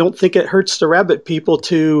I don't think it hurts the rabbit people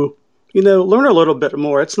to, learn a little bit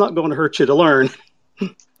more. It's not going to hurt you to learn.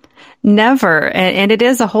 Never. And it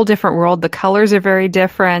is a whole different world. The colors are very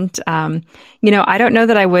different. I don't know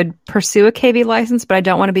that I would pursue a KV license, but I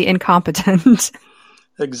don't want to be incompetent.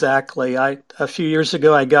 Exactly. A few years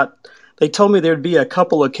ago, they told me there'd be a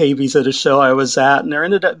couple of KVs at a show I was at, and there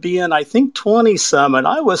ended up being, I think, 20 some, and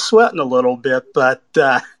I was sweating a little bit, but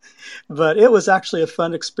it was actually a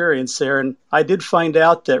fun experience there. And I did find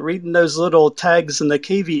out that reading those little tags in the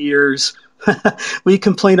KV ears, we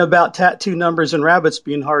complain about tattoo numbers and rabbits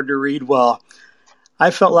being hard to read. Well, I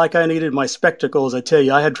felt like I needed my spectacles. I tell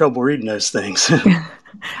you, I had trouble reading those things.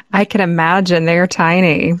 I can imagine. They're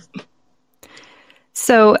tiny.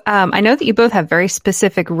 So I know that you both have very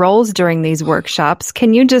specific roles during these workshops.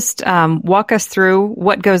 Can you just walk us through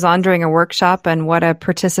what goes on during a workshop and what a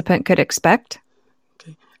participant could expect?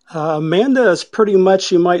 Okay. Amanda is pretty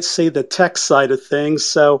much, you might say, the tech side of things.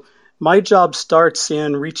 So my job starts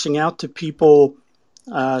in reaching out to people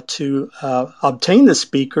to obtain the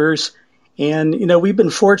speakers. And, we've been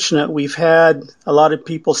fortunate. We've had a lot of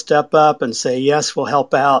people step up and say, yes, we'll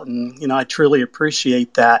help out. And, I truly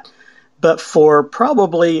appreciate that. But for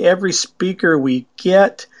probably every speaker we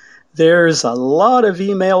get, there's a lot of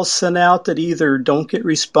emails sent out that either don't get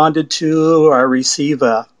responded to or receive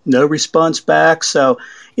a no response back. So,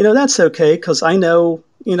 that's okay, because I know,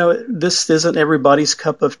 this isn't everybody's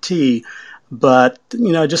cup of tea. But,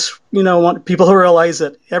 want people to realize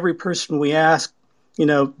that every person we ask,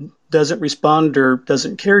 doesn't respond or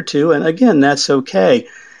doesn't care to. And again, that's okay.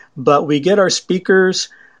 But we get our speakers,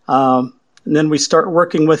 and then we start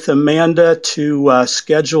working with Amanda to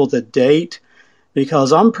schedule the date,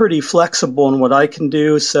 because I'm pretty flexible in what I can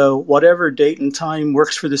do. So whatever date and time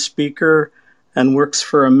works for the speaker and works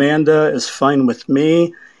for Amanda is fine with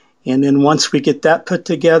me. And then once we get that put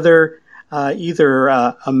together, either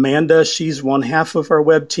Amanda, she's one half of our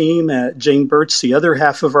web team, Jane Burt's the other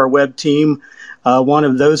half of our web team. One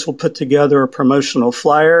of those will put together a promotional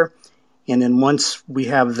flyer. And then once we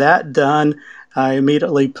have that done, I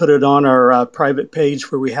immediately put it on our private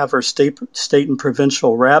page where we have our state and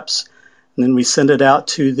provincial reps. And then we send it out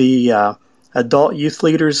to the adult youth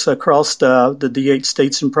leaders across the D8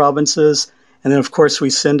 states and provinces. And then, of course,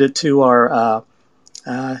 we send it to our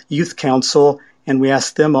youth council, and we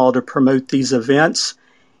ask them all to promote these events.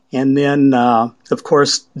 And then, of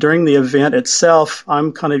course, during the event itself,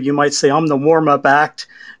 I'm kind of, you might say, I'm the warm-up act.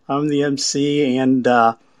 I'm the MC, and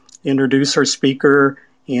introduce our speaker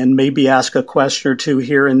and maybe ask a question or two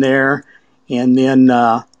here and there. And then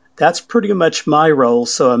that's pretty much my role.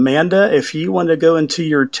 So, Amanda, if you want to go into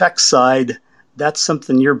your tech side, that's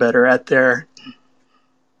something you're better at there.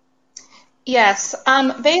 Yes.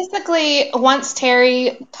 Basically, once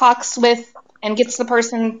Terry talks with and gets the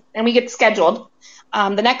person and we get scheduled,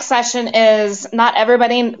 the next session is not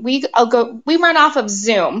everybody. We run off of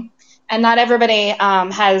Zoom, and not everybody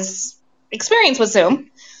has experience with Zoom.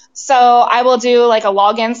 So I will do like a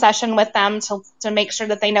login session with them to make sure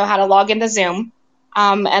that they know how to log into Zoom.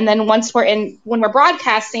 And then when we're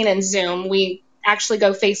broadcasting in Zoom, we actually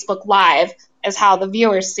go Facebook Live as how the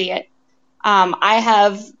viewers see it.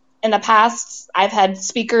 In the past, I've had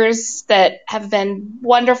speakers that have been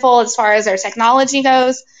wonderful as far as their technology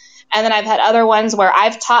goes. And then I've had other ones where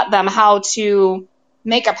I've taught them how to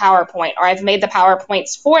make a PowerPoint, or I've made the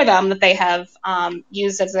PowerPoints for them that they have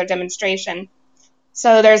used as their demonstration.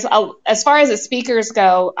 So as far as the speakers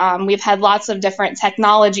go, we've had lots of different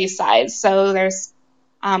technology sides. So there's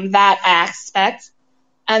that aspect.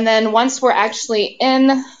 And then once we're actually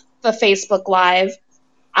in the Facebook Live,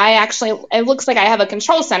 it looks like I have a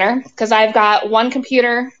control center, because I've got one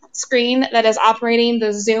computer screen that is operating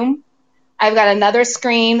the Zoom. I've got another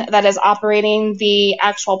screen that is operating the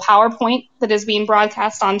actual PowerPoint that is being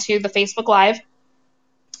broadcast onto the Facebook Live.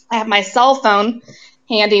 I have my cell phone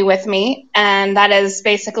handy with me, and that is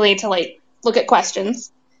basically to look at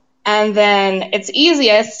questions. And then it's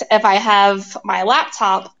easiest if I have my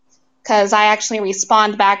laptop, because I actually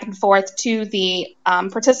respond back and forth to the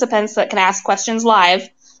participants that can ask questions live.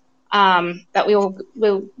 That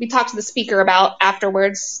we talk to the speaker about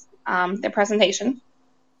afterwards, their presentation.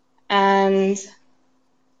 And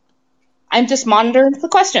I just monitor the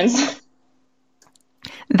questions.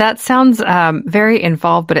 That sounds very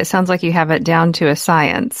involved, but it sounds like you have it down to a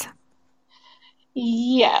science.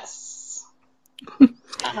 Yes.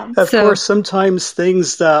 Of course, sometimes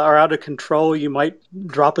things are out of control. You might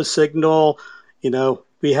drop a signal.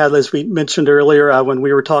 We had, as we mentioned earlier, when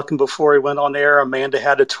we were talking before we went on air, Amanda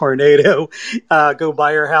had a tornado go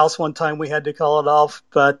by her house one time. We had to call it off,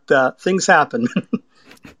 but things happen.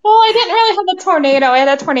 Well, I didn't really have a tornado. I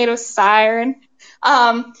had a tornado siren.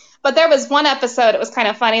 But there was one episode, it was kind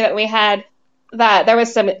of funny that we had that there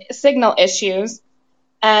was some signal issues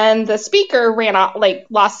and the speaker ran off, like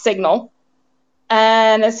lost signal.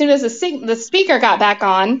 And as soon as the speaker got back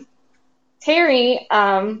on, Terry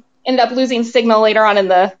ended up losing signal later on in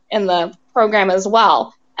the program as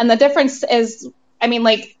well. And the difference is, I mean,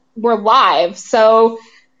 like, we're live, so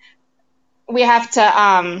we have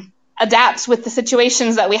to adapt with the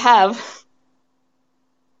situations that we have.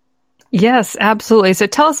 Yes, absolutely. So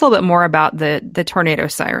tell us a little bit more about the tornado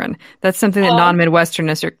siren. That's something that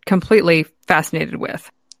non-Midwesterners are completely fascinated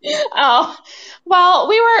with. Oh, well,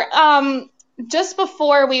 we were just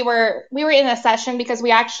before we were in a session, because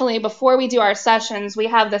we actually, before we do our sessions, we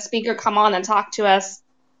have the speaker come on and talk to us,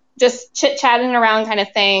 just chit-chatting around kind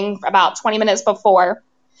of thing, about 20 minutes before.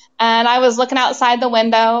 And I was looking outside the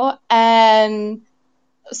window and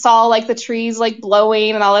saw like the trees like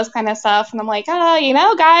blowing and all this kind of stuff. And I'm like,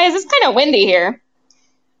 guys, it's kind of windy here.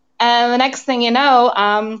 And the next thing you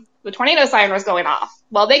know, the tornado siren was going off.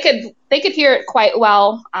 Well, they could hear it quite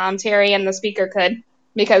well. Terry and the speaker could,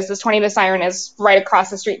 because this tornado siren is right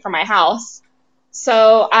across the street from my house.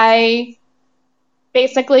 So I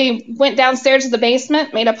basically went downstairs to the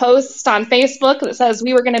basement, made a post on Facebook that says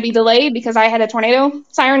we were going to be delayed because I had a tornado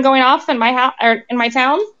siren going off in my house, or in my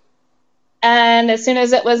town. And as soon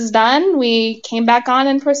as it was done, we came back on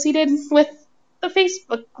and proceeded with the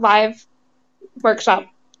Facebook Live workshop.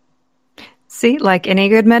 See, like any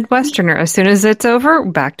good Midwesterner, as soon as it's over,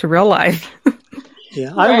 back to real life.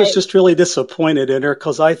 Yeah, I was just really disappointed in her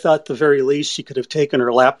because I thought the very least she could have taken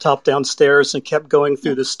her laptop downstairs and kept going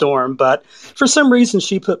through the storm. But for some reason,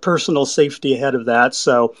 she put personal safety ahead of that.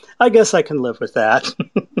 So I guess I can live with that.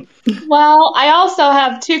 Well, I also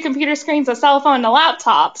have 2 computer screens, a cell phone, and a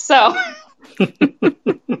laptop. So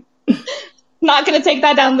not going to take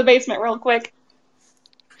that down to the basement real quick.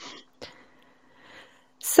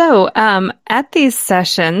 So at these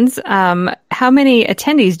sessions, how many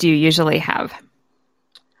attendees do you usually have?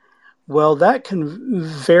 Well, that can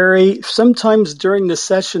vary. Sometimes during the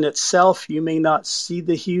session itself, you may not see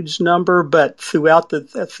the huge number, but throughout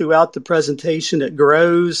the presentation, it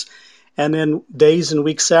grows. And then days and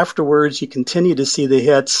weeks afterwards, you continue to see the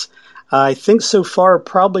hits. I think so far,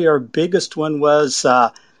 probably our biggest one was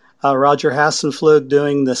Roger Hassenflug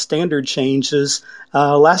doing the standard changes.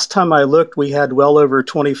 Last time I looked, we had well over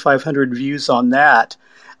 2,500 views on that.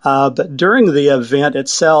 But during the event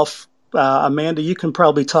itself, Amanda, you can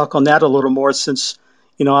probably talk on that a little more since,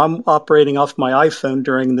 I'm operating off my iPhone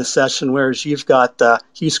during the session, whereas you've got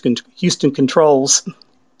Houston controls.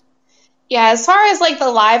 Yeah, as far as like the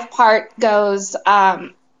live part goes,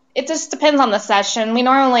 it just depends on the session. We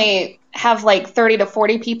normally have like 30 to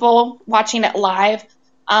 40 people watching it live,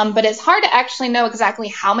 but it's hard to actually know exactly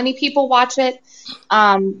how many people watch it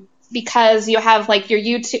because you have like your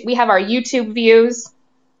YouTube. We have our YouTube views.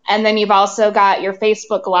 And then you've also got your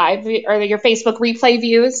Facebook Live or your Facebook replay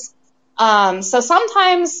views. So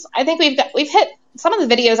sometimes I think we've hit some of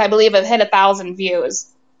the videos. I believe have hit 1,000 views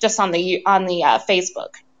just on the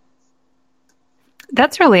Facebook.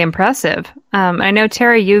 That's really impressive. I know,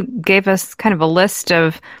 Terry, you gave us kind of a list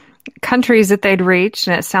of countries that they'd reached,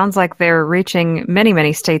 and it sounds like they're reaching many,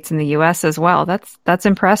 many states in the U.S. as well. That's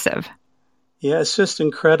impressive. Yeah, it's just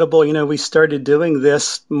incredible. We started doing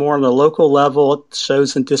this more on the local level,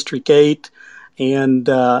 shows in District 8, and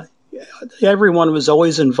everyone was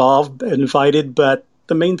always invited, but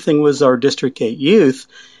the main thing was our District 8 youth.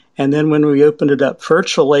 And then when we opened it up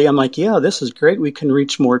virtually, I'm like, yeah, this is great. We can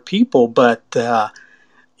reach more people. But,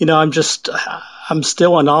 I'm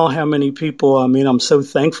still in awe how many people. I'm so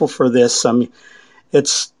thankful for this.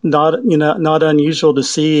 It's not unusual to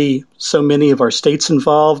see so many of our states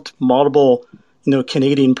involved, multiple,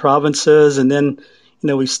 Canadian provinces. And then,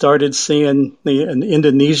 we started seeing in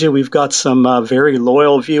Indonesia, we've got some very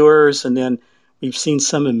loyal viewers. And then we've seen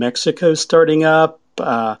some in Mexico starting up.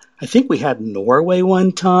 I think we had Norway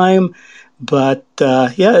one time. But,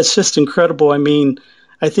 it's just incredible.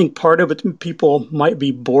 I think part of it, people might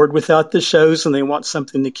be bored without the shows and they want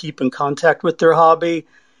something to keep in contact with their hobby.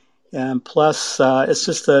 And plus, it's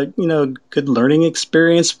just a, good learning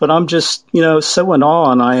experience. But I'm just, so in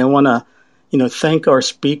awe, and I want to, thank our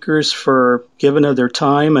speakers for giving of their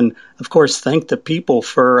time. And, of course, thank the people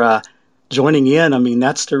for joining in.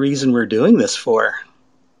 That's the reason we're doing this for.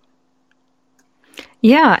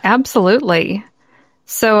 Yeah, absolutely.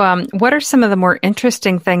 So what are some of the more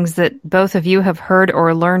interesting things that both of you have heard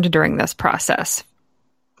or learned during this process?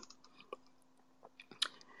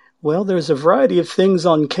 Well, there's a variety of things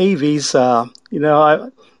on KVs.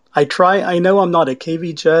 I know I'm not a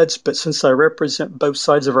KV judge, but since I represent both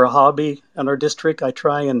sides of our hobby in our district, I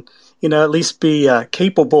try and, at least be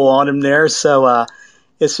capable on them there. So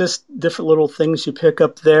it's just different little things you pick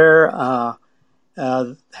up there. How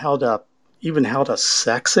to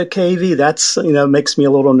sex a KV, that's, makes me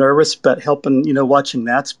a little nervous, but helping, watching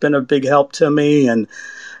that's been a big help to me. And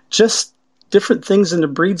just different things in the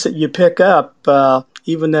breeds that you pick up,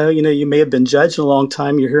 even though, you may have been judged a long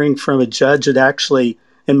time, you're hearing from a judge that actually,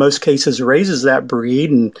 in most cases, raises that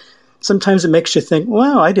breed. And sometimes it makes you think,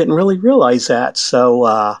 wow, I didn't really realize that.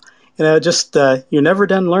 So, you're never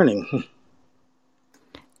done learning.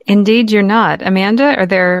 Indeed, you're not. Amanda, are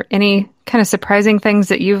there any kind of surprising things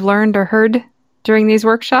that you've learned or heard during these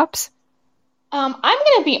workshops? I'm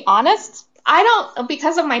going to be honest.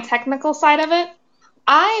 Because of my technical side of it,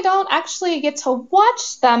 I don't actually get to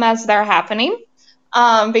watch them as they're happening,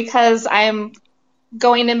 because I'm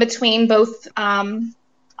going in between both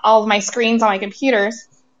all of my screens on my computers.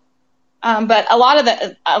 But a lot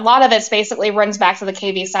of it basically runs back to the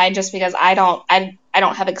KV side, just because I don't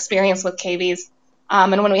have experience with KVs.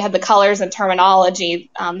 And when we had the colors and terminology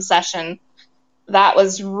session, that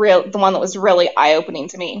was the one that was really eye-opening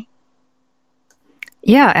to me.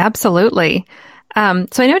 Yeah, absolutely. So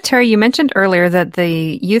I know, Terry, you mentioned earlier that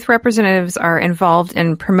the youth representatives are involved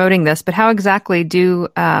in promoting this, but how exactly do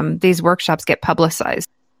these workshops get publicized?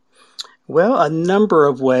 Well, a number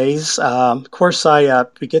of ways. Of course,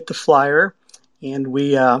 we get the flyer, and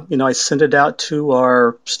we, I send it out to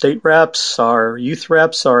our state reps, our youth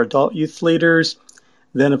reps, our adult youth leaders.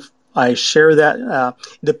 Then if I share that,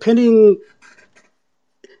 depending,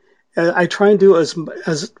 I try and do as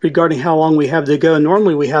regarding how long we have to go.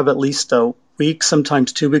 Normally we have at least a week,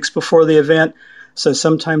 sometimes 2 weeks before the event. So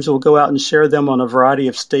sometimes we'll go out and share them on a variety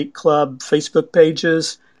of state club Facebook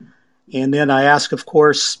pages. And then I ask, of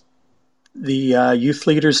course, the youth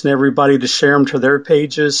leaders and everybody to share them to their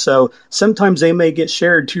pages. So sometimes they may get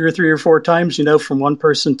shared 2 or 3 or 4 times, from one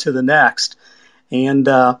person to the next. And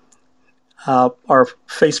our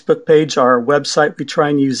Facebook page, our website, we try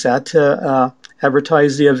and use that to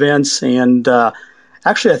advertise the events. And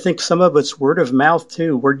actually, I think some of it's word of mouth,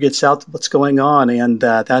 too. Word gets out what's going on, and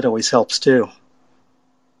that always helps, too.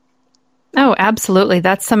 Oh, absolutely.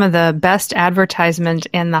 That's some of the best advertisement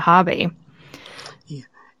in the hobby. Yeah.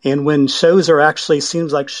 And when seems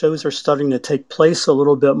like shows are starting to take place a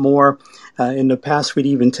little bit more. In the past, we'd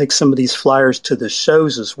even take some of these flyers to the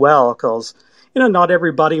shows as well, because not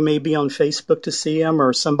everybody may be on Facebook to see them,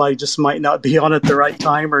 or somebody just might not be on at the right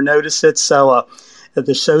time or notice it. So at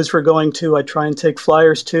the shows we're going to, I try and take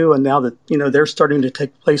flyers too. And now that, they're starting to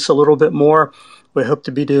take place a little bit more, we hope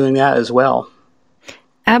to be doing that as well.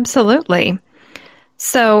 Absolutely.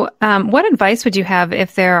 So what advice would you have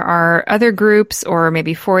if there are other groups or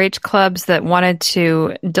maybe 4-H clubs that wanted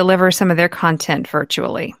to deliver some of their content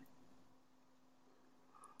virtually?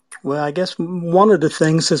 Well, I guess one of the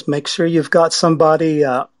things is make sure you've got somebody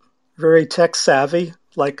very tech savvy,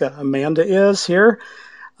 like Amanda is here.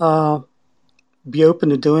 Be open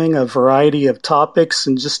to doing a variety of topics,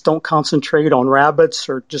 and just don't concentrate on rabbits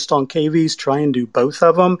or just on KVs. Try and do both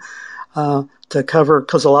of them to cover,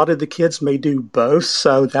 because a lot of the kids may do both,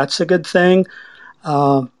 so that's a good thing.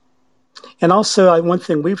 And also, one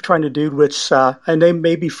thing we've tried to do, which I know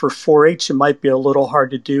maybe for 4-H it might be a little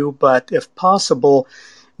hard to do, but if possible,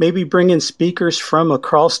 maybe bring in speakers from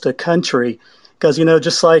across the country, because,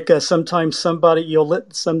 just like sometimes some of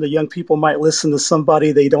the young people might listen to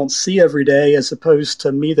somebody they don't see every day, as opposed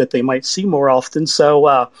to me that they might see more often.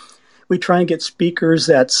 So we try and get speakers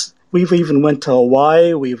we've even went to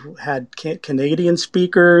Hawaii. We've had Canadian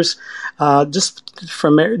speakers, just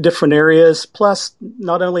from different areas. Plus,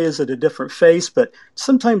 not only is it a different face, but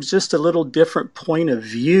sometimes just a little different point of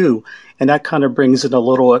view, and that kind of brings in a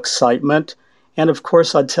little excitement. And of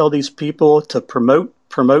course, I'd tell these people to promote.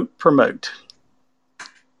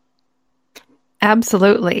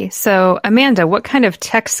 Absolutely. So, Amanda, what kind of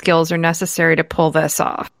tech skills are necessary to pull this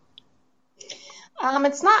off? I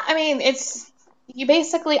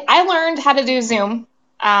learned how to do Zoom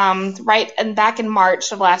back in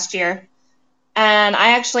March of last year. And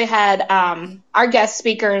I actually had our guest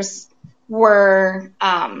speakers were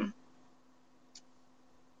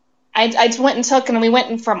I went and took, and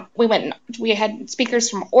we had speakers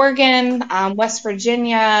from Oregon, West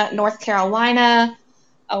Virginia, North Carolina,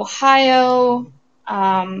 Ohio.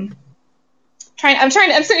 I'm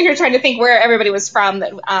sitting here trying to think where everybody was from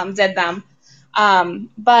that did them.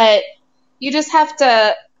 But you just have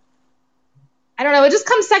to, I don't know, it just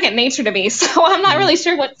comes second nature to me. So I'm not really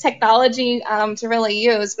sure what technology to really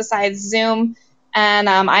use besides Zoom and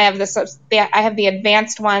I have the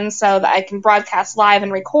advanced one so that I can broadcast live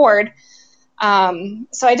and record. So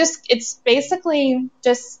it's basically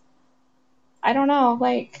just, I don't know,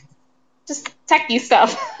 like just techie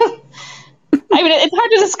stuff. I mean,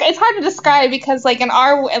 it's hard to describe because like in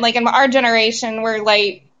our generation,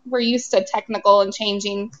 we're used to technical and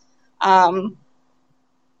changing.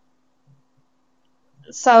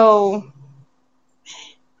 So.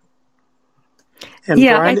 And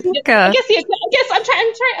yeah, Brian, I think. I guess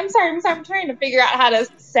I'm trying to figure out how to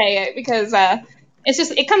say it because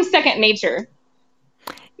it comes second nature.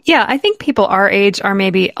 Yeah, I think people our age are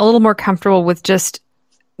maybe a little more comfortable with just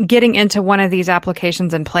getting into one of these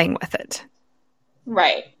applications and playing with it.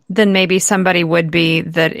 Right. Than maybe somebody would be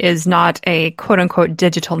that is not a quote unquote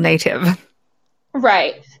digital native.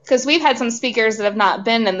 Right. Because we've had some speakers that have not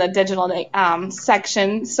been in the digital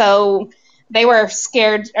section, so they were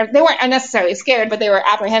scared, or they weren't unnecessarily scared, but they were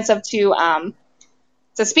apprehensive to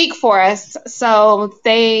speak for us. So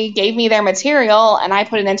they gave me their material and I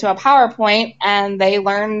put it into a PowerPoint and they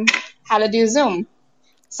learned how to do Zoom.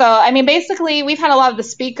 So, I mean, basically we've had a lot of the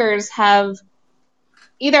speakers have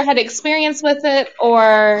either had experience with it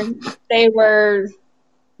or they were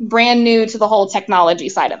brand new to the whole technology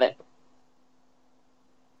side of it.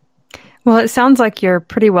 Well, it sounds like you're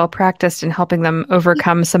pretty well practiced in helping them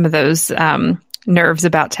overcome some of those nerves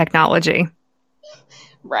about technology.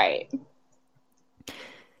 Right.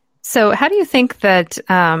 So how do you think that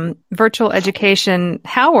virtual education,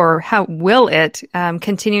 how will it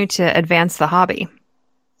continue to advance the hobby?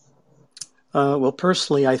 Well,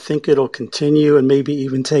 personally, I think it'll continue and maybe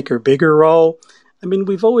even take a bigger role. I mean,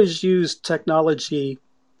 we've always used technology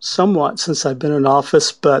somewhat since I've been in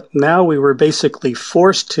office, but now we were basically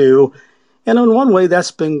forced to. And in one way,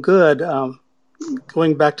 that's been good.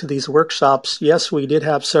 Going back to these workshops, yes, we did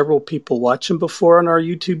have several people watching before on our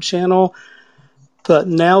YouTube channel. But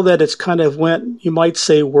now that it's kind of went, you might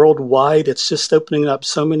say, worldwide, it's just opening up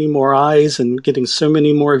so many more eyes and getting so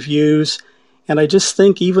many more views. And I just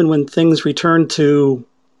think even when things return to,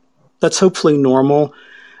 that's hopefully normal,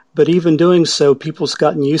 but even doing so, people's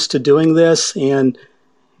gotten used to doing this. And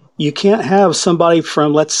you can't have somebody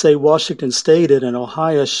from, let's say, Washington State at an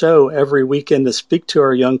Ohio show every weekend to speak to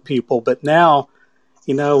our young people. But now,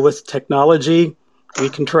 with technology, we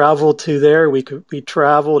can travel to there. We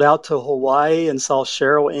traveled out to Hawaii and saw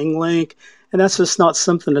Cheryl Inglink. And that's just not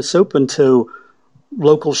something that's open to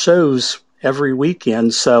local shows every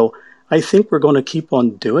weekend. So I think we're going to keep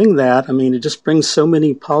on doing that. I mean, it just brings so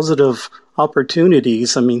many positive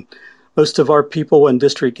opportunities. I mean, most of our people in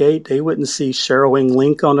District 8, they wouldn't see Cheryl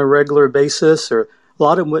Inglink on a regular basis, or a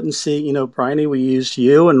lot of them wouldn't see, Bryony, we used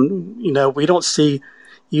you, and, we don't see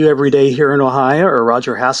you every day here in Ohio, or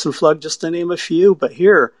Roger Hassenflug, just to name a few. But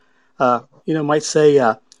here, might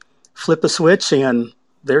say, flip a switch, and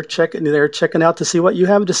they're checking out to see what you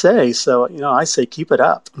have to say. So, I say keep it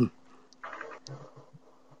up.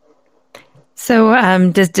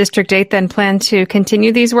 So does District 8 then plan to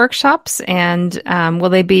continue these workshops? And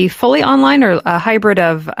will they be fully online or a hybrid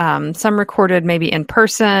of some recorded maybe in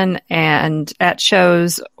person and at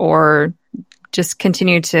shows, or just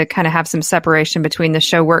continue to kind of have some separation between the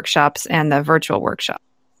show workshops and the virtual workshop?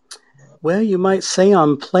 Well, you might say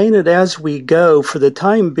I'm playing it as we go. For the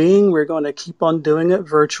time being, we're going to keep on doing it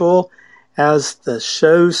virtual. As the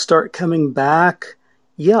shows start coming back,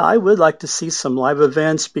 yeah, I would like to see some live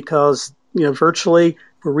events because virtually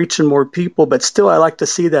we're reaching more people, but still I like to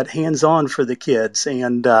see that hands-on for the kids.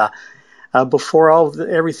 And before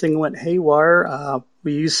everything went haywire,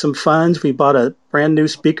 we used some funds. We bought a brand new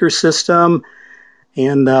speaker system.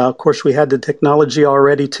 And of course, we had the technology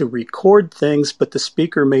already to record things, but the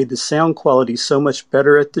speaker made the sound quality so much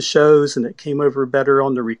better at the shows, and it came over better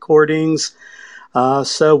on the recordings.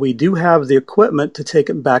 So we do have the equipment to take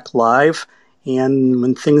it back live. And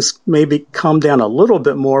when things maybe calm down a little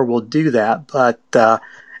bit more, we'll do that. But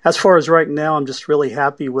as far as right now, I'm just really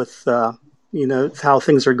happy with, how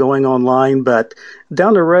things are going online. But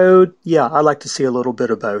down the road, yeah, I'd like to see a little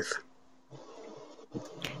bit of both.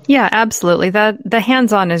 Yeah, absolutely. The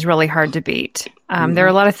hands-on is really hard to beat. There are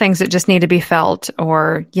a lot of things that just need to be felt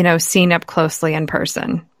or, seen up closely in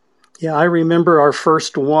person. Yeah, I remember our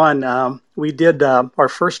first one. We did our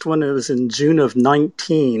first one. It was in June of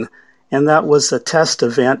 19. And that was a test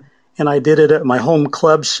event, and I did it at my home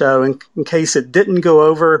club show. In case it didn't go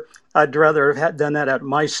over, I'd rather have done that at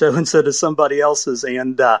my show instead of somebody else's.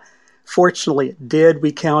 And fortunately, it did.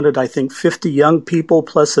 We counted, I think, 50 young people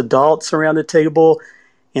plus adults around the table,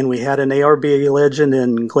 and we had an ARBA legend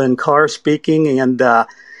in Glenn Carr speaking, and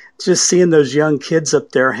just seeing those young kids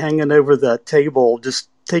up there hanging over the table, just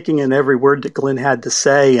taking in every word that Glenn had to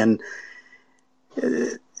say. And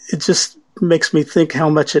it just makes me think how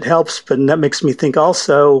much it helps, but that makes me think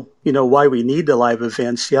also, why we need the live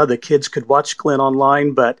events. Yeah, the kids could watch Glenn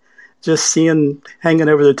online, but just hanging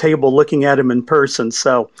over the table, looking at him in person.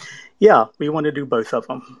 So, yeah, we want to do both of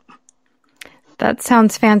them. That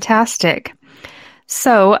sounds fantastic.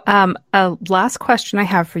 So, a last question I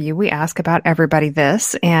have for you. We ask about everybody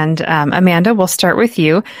this, and Amanda, we'll start with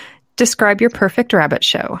you. Describe your perfect rabbit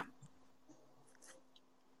show.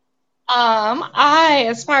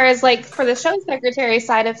 As far as for the show secretary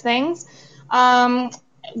side of things,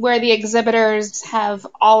 where the exhibitors have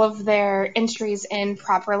all of their entries in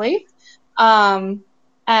properly, and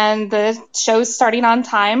the show's starting on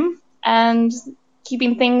time and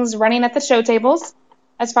keeping things running at the show tables.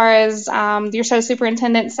 As far as your show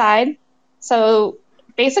superintendent side, so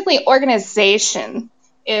basically organization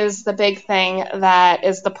is the big thing that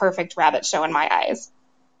is the perfect rabbit show in my eyes.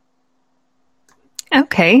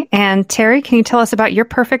 Okay. And Terry, can you tell us about your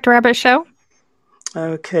perfect rabbit show?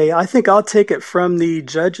 Okay. I think I'll take it from the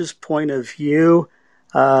judge's point of view.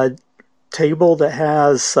 Table that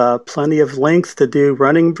has plenty of length to do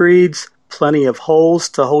running breeds, plenty of holes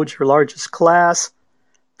to hold your largest class,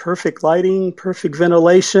 perfect lighting, perfect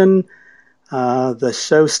ventilation. The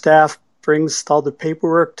show staff brings all the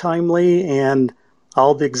paperwork timely, and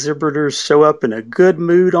all the exhibitors show up in a good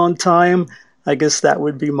mood on time. I guess that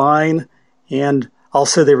would be mine. And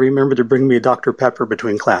also, they remember to bring me a Dr. Pepper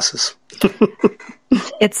between classes.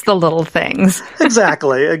 It's the little things.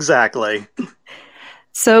 Exactly.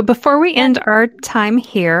 So before we end our time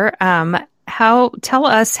here, tell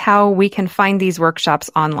us how we can find these workshops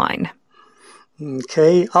online.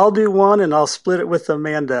 Okay, I'll do one and I'll split it with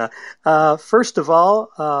Amanda. First of all,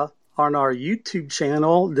 on our YouTube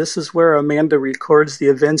channel, this is where Amanda records the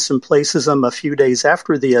events and places them a few days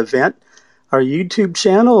after the event. Our YouTube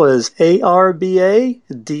channel is ARBA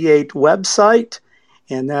D8 website,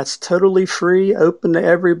 and that's totally free, open to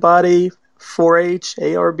everybody, 4-H,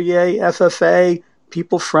 ARBA, FFA,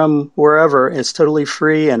 people from wherever. It's totally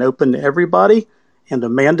free and open to everybody. And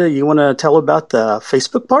Amanda, you want to tell about the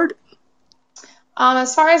Facebook part?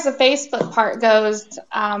 As far as the Facebook part goes,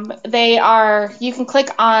 you can click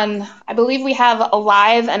on, I believe we have a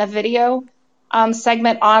live and a video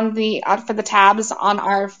segment on for the tabs on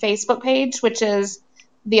our Facebook page, which is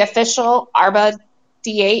the official ARBA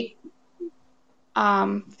D8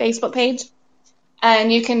 Facebook page.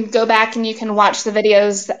 And you can go back and you can watch the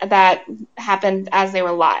videos that happened as they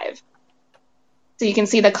were live. So you can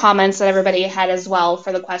see the comments that everybody had as well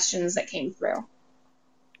for the questions that came through.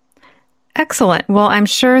 Excellent. Well, I'm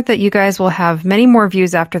sure that you guys will have many more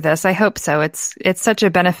views after this. I hope so. It's such a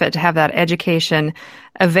benefit to have that education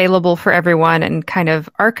available for everyone and kind of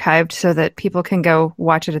archived so that people can go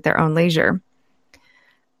watch it at their own leisure.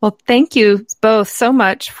 Well, thank you both so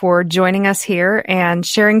much for joining us here and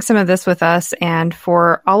sharing some of this with us, and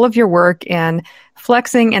for all of your work in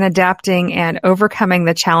flexing and adapting and overcoming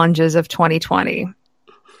the challenges of 2020.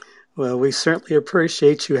 Well, we certainly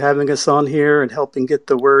appreciate you having us on here and helping get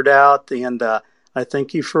the word out. And I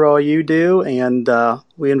thank you for all you do. And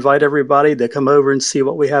we invite everybody to come over and see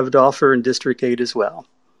what we have to offer in District 8 as well.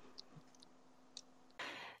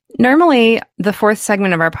 Normally, the fourth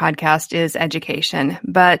segment of our podcast is education,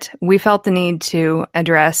 but we felt the need to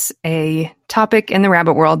address a topic in the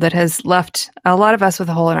rabbit world that has left a lot of us with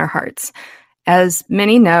a hole in our hearts. As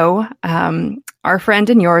many know, our friend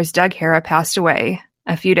and yours, Doug Hara, passed away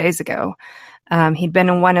a few days ago. He'd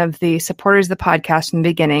been one of the supporters of the podcast in the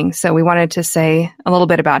beginning, so we wanted to say a little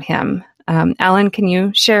bit about him. Alan, can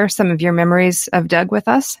you share some of your memories of Doug with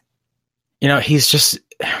us? He's just...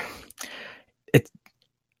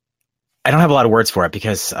 I don't have a lot of words for it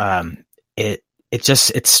because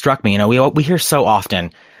it struck me. We hear so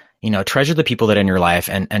often, treasure the people that are in your life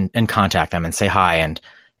and contact them and say hi,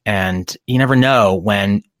 and you never know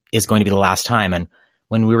when is going to be the last time. And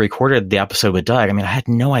when we recorded the episode with Doug, I had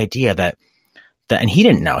no idea that and he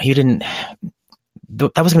didn't know. That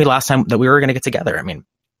was going to be the last time that we were going to get together.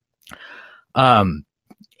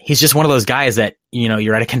 He's just one of those guys that,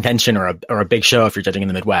 you're at a convention or a big show if you're judging in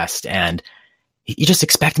the Midwest, and you just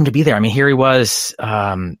expect him to be there. Here he was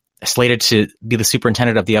slated to be the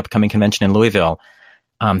superintendent of the upcoming convention in Louisville.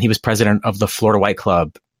 He was president of the Florida White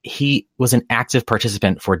Club. He was an active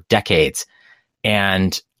participant for decades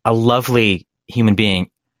and a lovely human being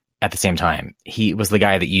at the same time. He was the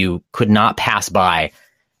guy that you could not pass by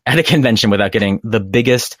at a convention without getting the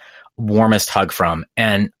biggest, warmest hug from.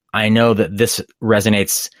 And I know that this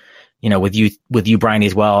resonates, with you, Brian,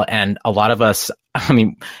 as well. And a lot of us,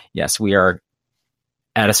 yes, we are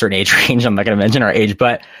at a certain age range. I'm not going to mention our age,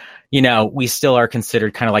 but, we still are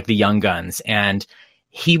considered kind of like the young guns. And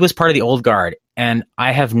he was part of the old guard. And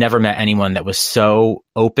I have never met anyone that was so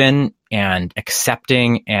open and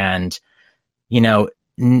accepting and,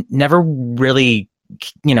 never really,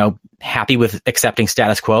 happy with accepting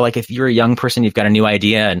status quo. Like if you're a young person, you've got a new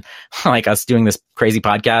idea, and like us doing this crazy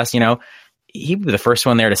podcast, he would be the first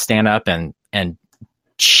one there to stand up and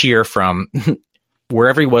cheer from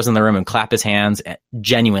wherever he was in the room and clap his hands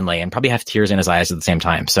genuinely and probably have tears in his eyes at the same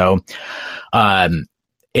time. So,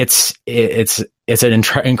 it's an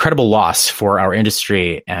incredible loss for our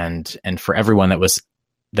industry and for everyone that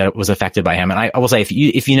was affected by him. And I will say, if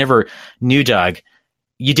you never knew Doug,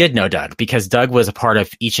 you did know Doug, because Doug was a part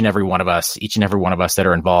of each and every one of us that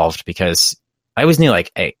are involved, because I always knew,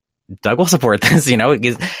 like, hey, Doug will support this, he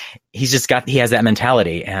has that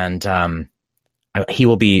mentality, and he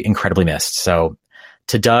will be incredibly missed. So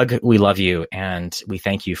to Doug, we love you, and we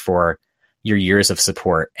thank you for your years of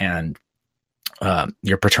support and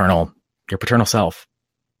your paternal self.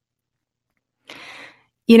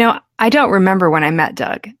 I don't remember when I met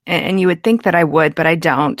Doug, and you would think that I would, but I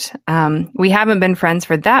don't. We haven't been friends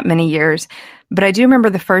for that many years, but I do remember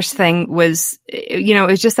the first thing was, it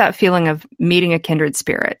was just that feeling of meeting a kindred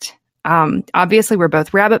spirit. Obviously, we're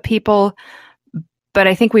both rabbit people, but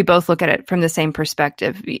I think we both look at it from the same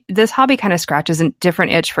perspective. This hobby kind of scratches a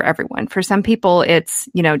different itch for everyone. For some people, it's,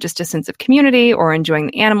 just a sense of community or enjoying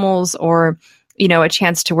the animals, or a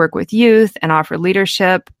chance to work with youth and offer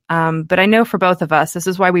leadership. But I know for both of us, this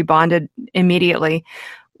is why we bonded immediately.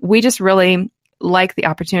 We just really like the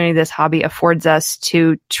opportunity this hobby affords us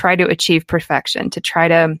to try to achieve perfection, to try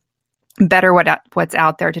to better what's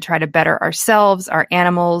out there, to try to better ourselves, our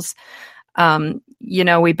animals.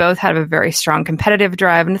 We both have a very strong competitive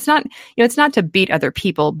drive, and it's not to beat other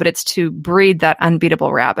people, but it's to breed that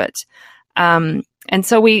unbeatable rabbit. And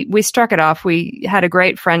so we struck it off. We had a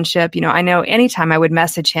great friendship. I know anytime I would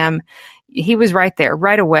message him, he was right there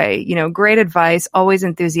right away. Great advice, always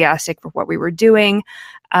enthusiastic for what we were doing.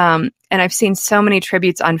 And I've seen so many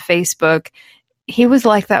tributes on Facebook. He was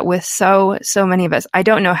like that with so many of us. I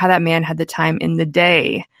don't know how that man had the time in the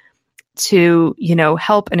day to,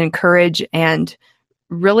 help and encourage and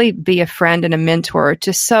really be a friend and a mentor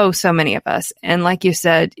to so many of us. And like you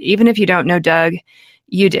said, even if you don't know Doug,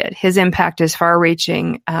 you did. His impact is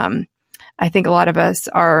far-reaching. I think a lot of us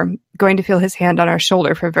are going to feel his hand on our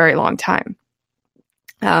shoulder for a very long time.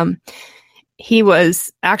 He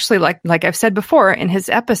was actually, like I've said before in his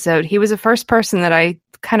episode, he was the first person that I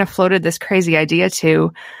kind of floated this crazy idea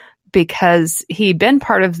to, because he'd been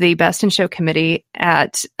part of the Best in Show committee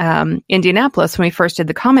at Indianapolis when we first did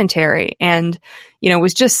the commentary, and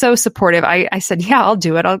was just so supportive. I said, yeah, I'll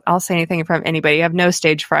do it. I'll say anything in front of anybody. I have no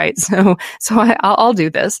stage fright, so I'll do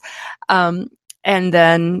this. And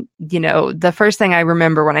then, the first thing I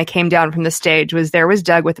remember when I came down from the stage was there was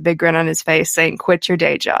Doug with a big grin on his face saying, "Quit your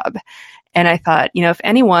day job." And I thought, if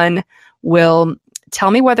anyone will tell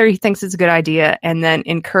me whether he thinks it's a good idea and then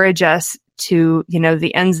encourage us to,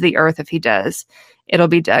 the ends of the earth if he does, it'll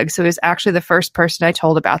be Doug. So he was actually the first person I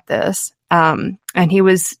told about this. And he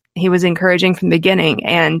was encouraging from the beginning,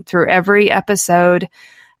 and through every episode,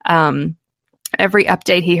 every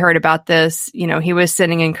update he heard about this, he was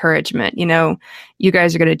sending encouragement. You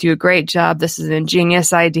guys are going to do a great job. This is an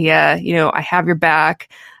ingenious idea. I have your back.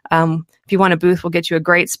 If you want a booth, we'll get you a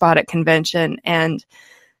great spot at convention. And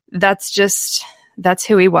that's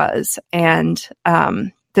who he was. And,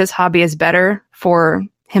 this hobby is better for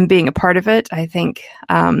him being a part of it. I think,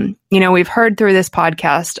 we've heard through this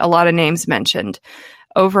podcast a lot of names mentioned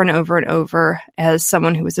over and over and over as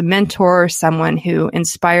someone who was a mentor, someone who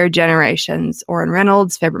inspired generations. Orrin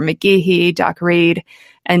Reynolds, Fibber McGehee, Doc Reed,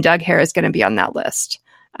 and Doug Hare is going to be on that list.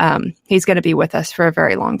 He's going to be with us for a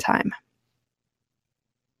very long time.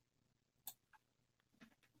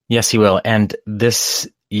 Yes, he will. And this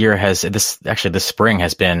spring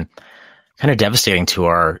has been kind of devastating to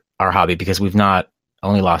our hobby, because we've not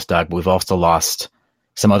only lost Doug, but we've also lost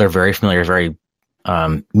some other very familiar, very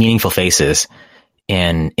meaningful faces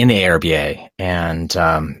in the ARBA. And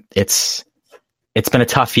it's been a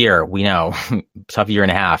tough year. We know, tough year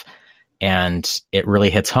and a half. And it really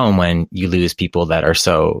hits home when you lose people that are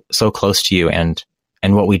so close to you and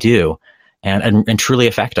what we do and truly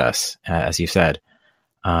affect us, as you said.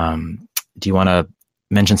 Do you want to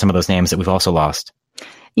mention some of those names that we've also lost?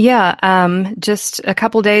 Yeah, just a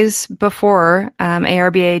couple days before,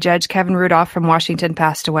 ARBA Judge Kevin Rudolph from Washington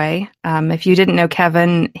passed away. If you didn't know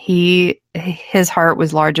Kevin, his heart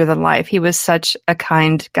was larger than life. He was such a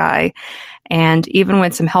kind guy. And even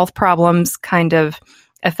when some health problems kind of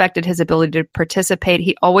affected his ability to participate,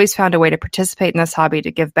 he always found a way to participate in this hobby,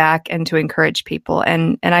 to give back and to encourage people.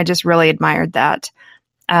 And I just really admired that.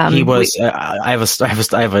 He was. I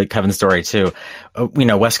have a Kevin story too.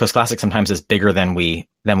 West Coast Classic sometimes is bigger than we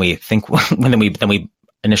think than we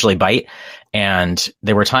initially bite. And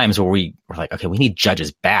there were times where we were like, okay, we need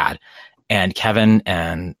judges bad. And Kevin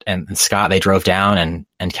and Scott, they drove down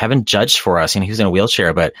and Kevin judged for us. He was in a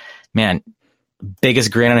wheelchair, but man,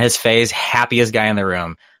 biggest grin on his face, happiest guy in the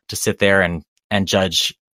room to sit there and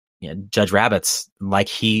judge rabbits like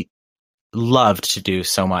he loved to do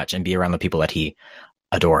so much and be around the people that he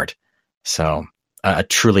adored. So a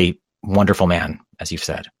truly wonderful man, as you've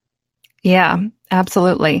said. Yeah,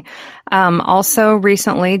 absolutely. Also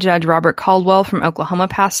recently, Judge Robert Caldwell from Oklahoma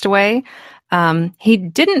passed away. He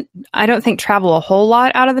didn't, I don't think, travel a whole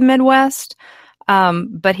lot out of the Midwest,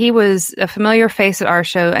 but he was a familiar face at our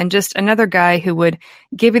show and just another guy who would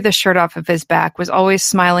give you the shirt off of his back, was always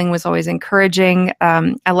smiling, was always encouraging.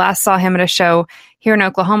 I last saw him at a show here in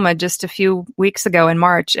Oklahoma just a few weeks ago in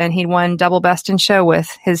March, and he won Double Best in Show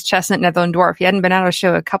with his Chestnut Netherland Dwarf. He hadn't been out of a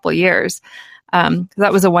show a couple of years.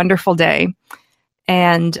 That was a wonderful day.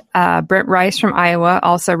 And Brent Rice from Iowa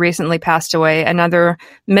also recently passed away, another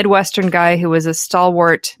Midwestern guy who was a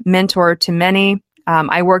stalwart mentor to many.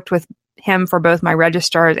 I worked with him for both my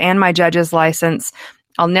registrar's and my judge's license.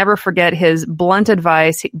 I'll never forget his blunt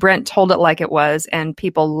advice. Brent told it like it was, and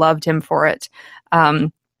people loved him for it.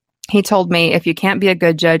 He told me, if you can't be a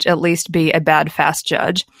good judge, at least be a bad, fast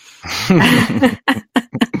judge. I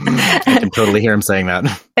can totally hear him saying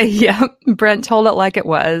that. Yeah, Brent told it like it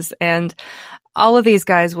was. And all of these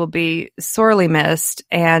guys will be sorely missed,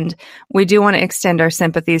 and we do want to extend our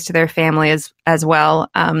sympathies to their family as well.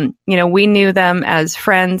 We knew them as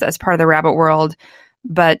friends, as part of the rabbit world,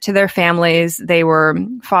 but to their families, they were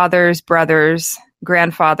fathers, brothers,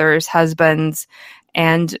 grandfathers, husbands,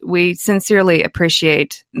 and we sincerely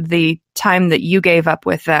appreciate the time that you gave up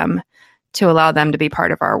with them to allow them to be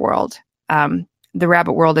part of our world. The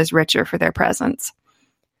rabbit world is richer for their presence.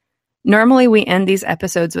 Normally, we end these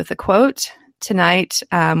episodes with a quote. Tonight,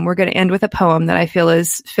 we're going to end with a poem that I feel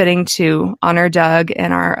is fitting to honor Doug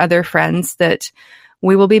and our other friends that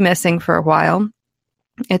we will be missing for a while.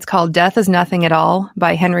 It's called Death is Nothing at All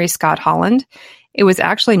by Henry Scott Holland. It was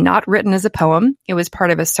actually not written as a poem. It was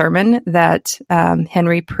part of a sermon that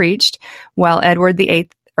Henry preached while Edward VIII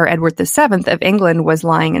or Edward VII of England was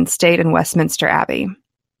lying in state in Westminster Abbey.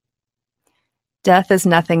 Death is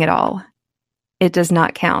nothing at all. It does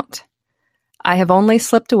not count. I have only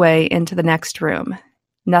slipped away into the next room.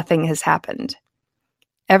 Nothing has happened.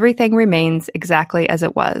 Everything remains exactly as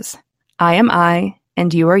it was. I am I,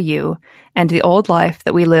 and you are you, and the old life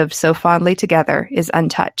that we lived so fondly together is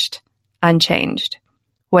untouched, unchanged.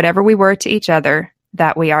 Whatever we were to each other,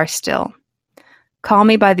 that we are still. Call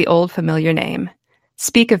me by the old familiar name.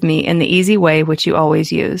 Speak of me in the easy way which you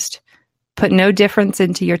always used. Put no difference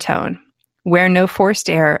into your tone. Wear no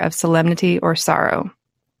forced air of solemnity or sorrow.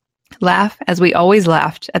 Laugh as we always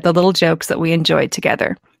laughed at the little jokes that we enjoyed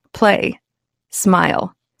together. Play.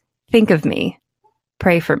 Smile. Think of me.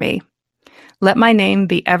 Pray for me. Let my name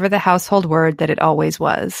be ever the household word that it always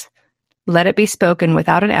was. Let it be spoken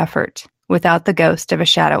without an effort, without the ghost of a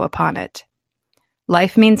shadow upon it.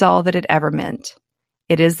 Life means all that it ever meant.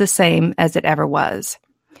 It is the same as it ever was.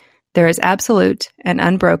 There is absolute and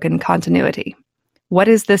unbroken continuity. What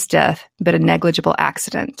is this death but a negligible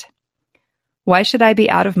accident? Why should I be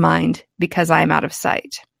out of mind because I am out of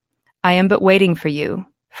sight? I am but waiting for you,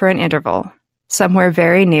 for an interval, somewhere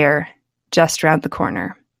very near, just round the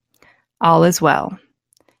corner. All is well.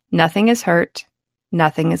 Nothing is hurt,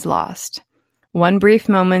 nothing is lost. One brief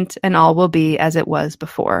moment and all will be as it was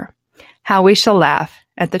before. How we shall laugh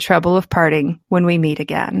at the trouble of parting when we meet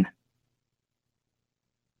again.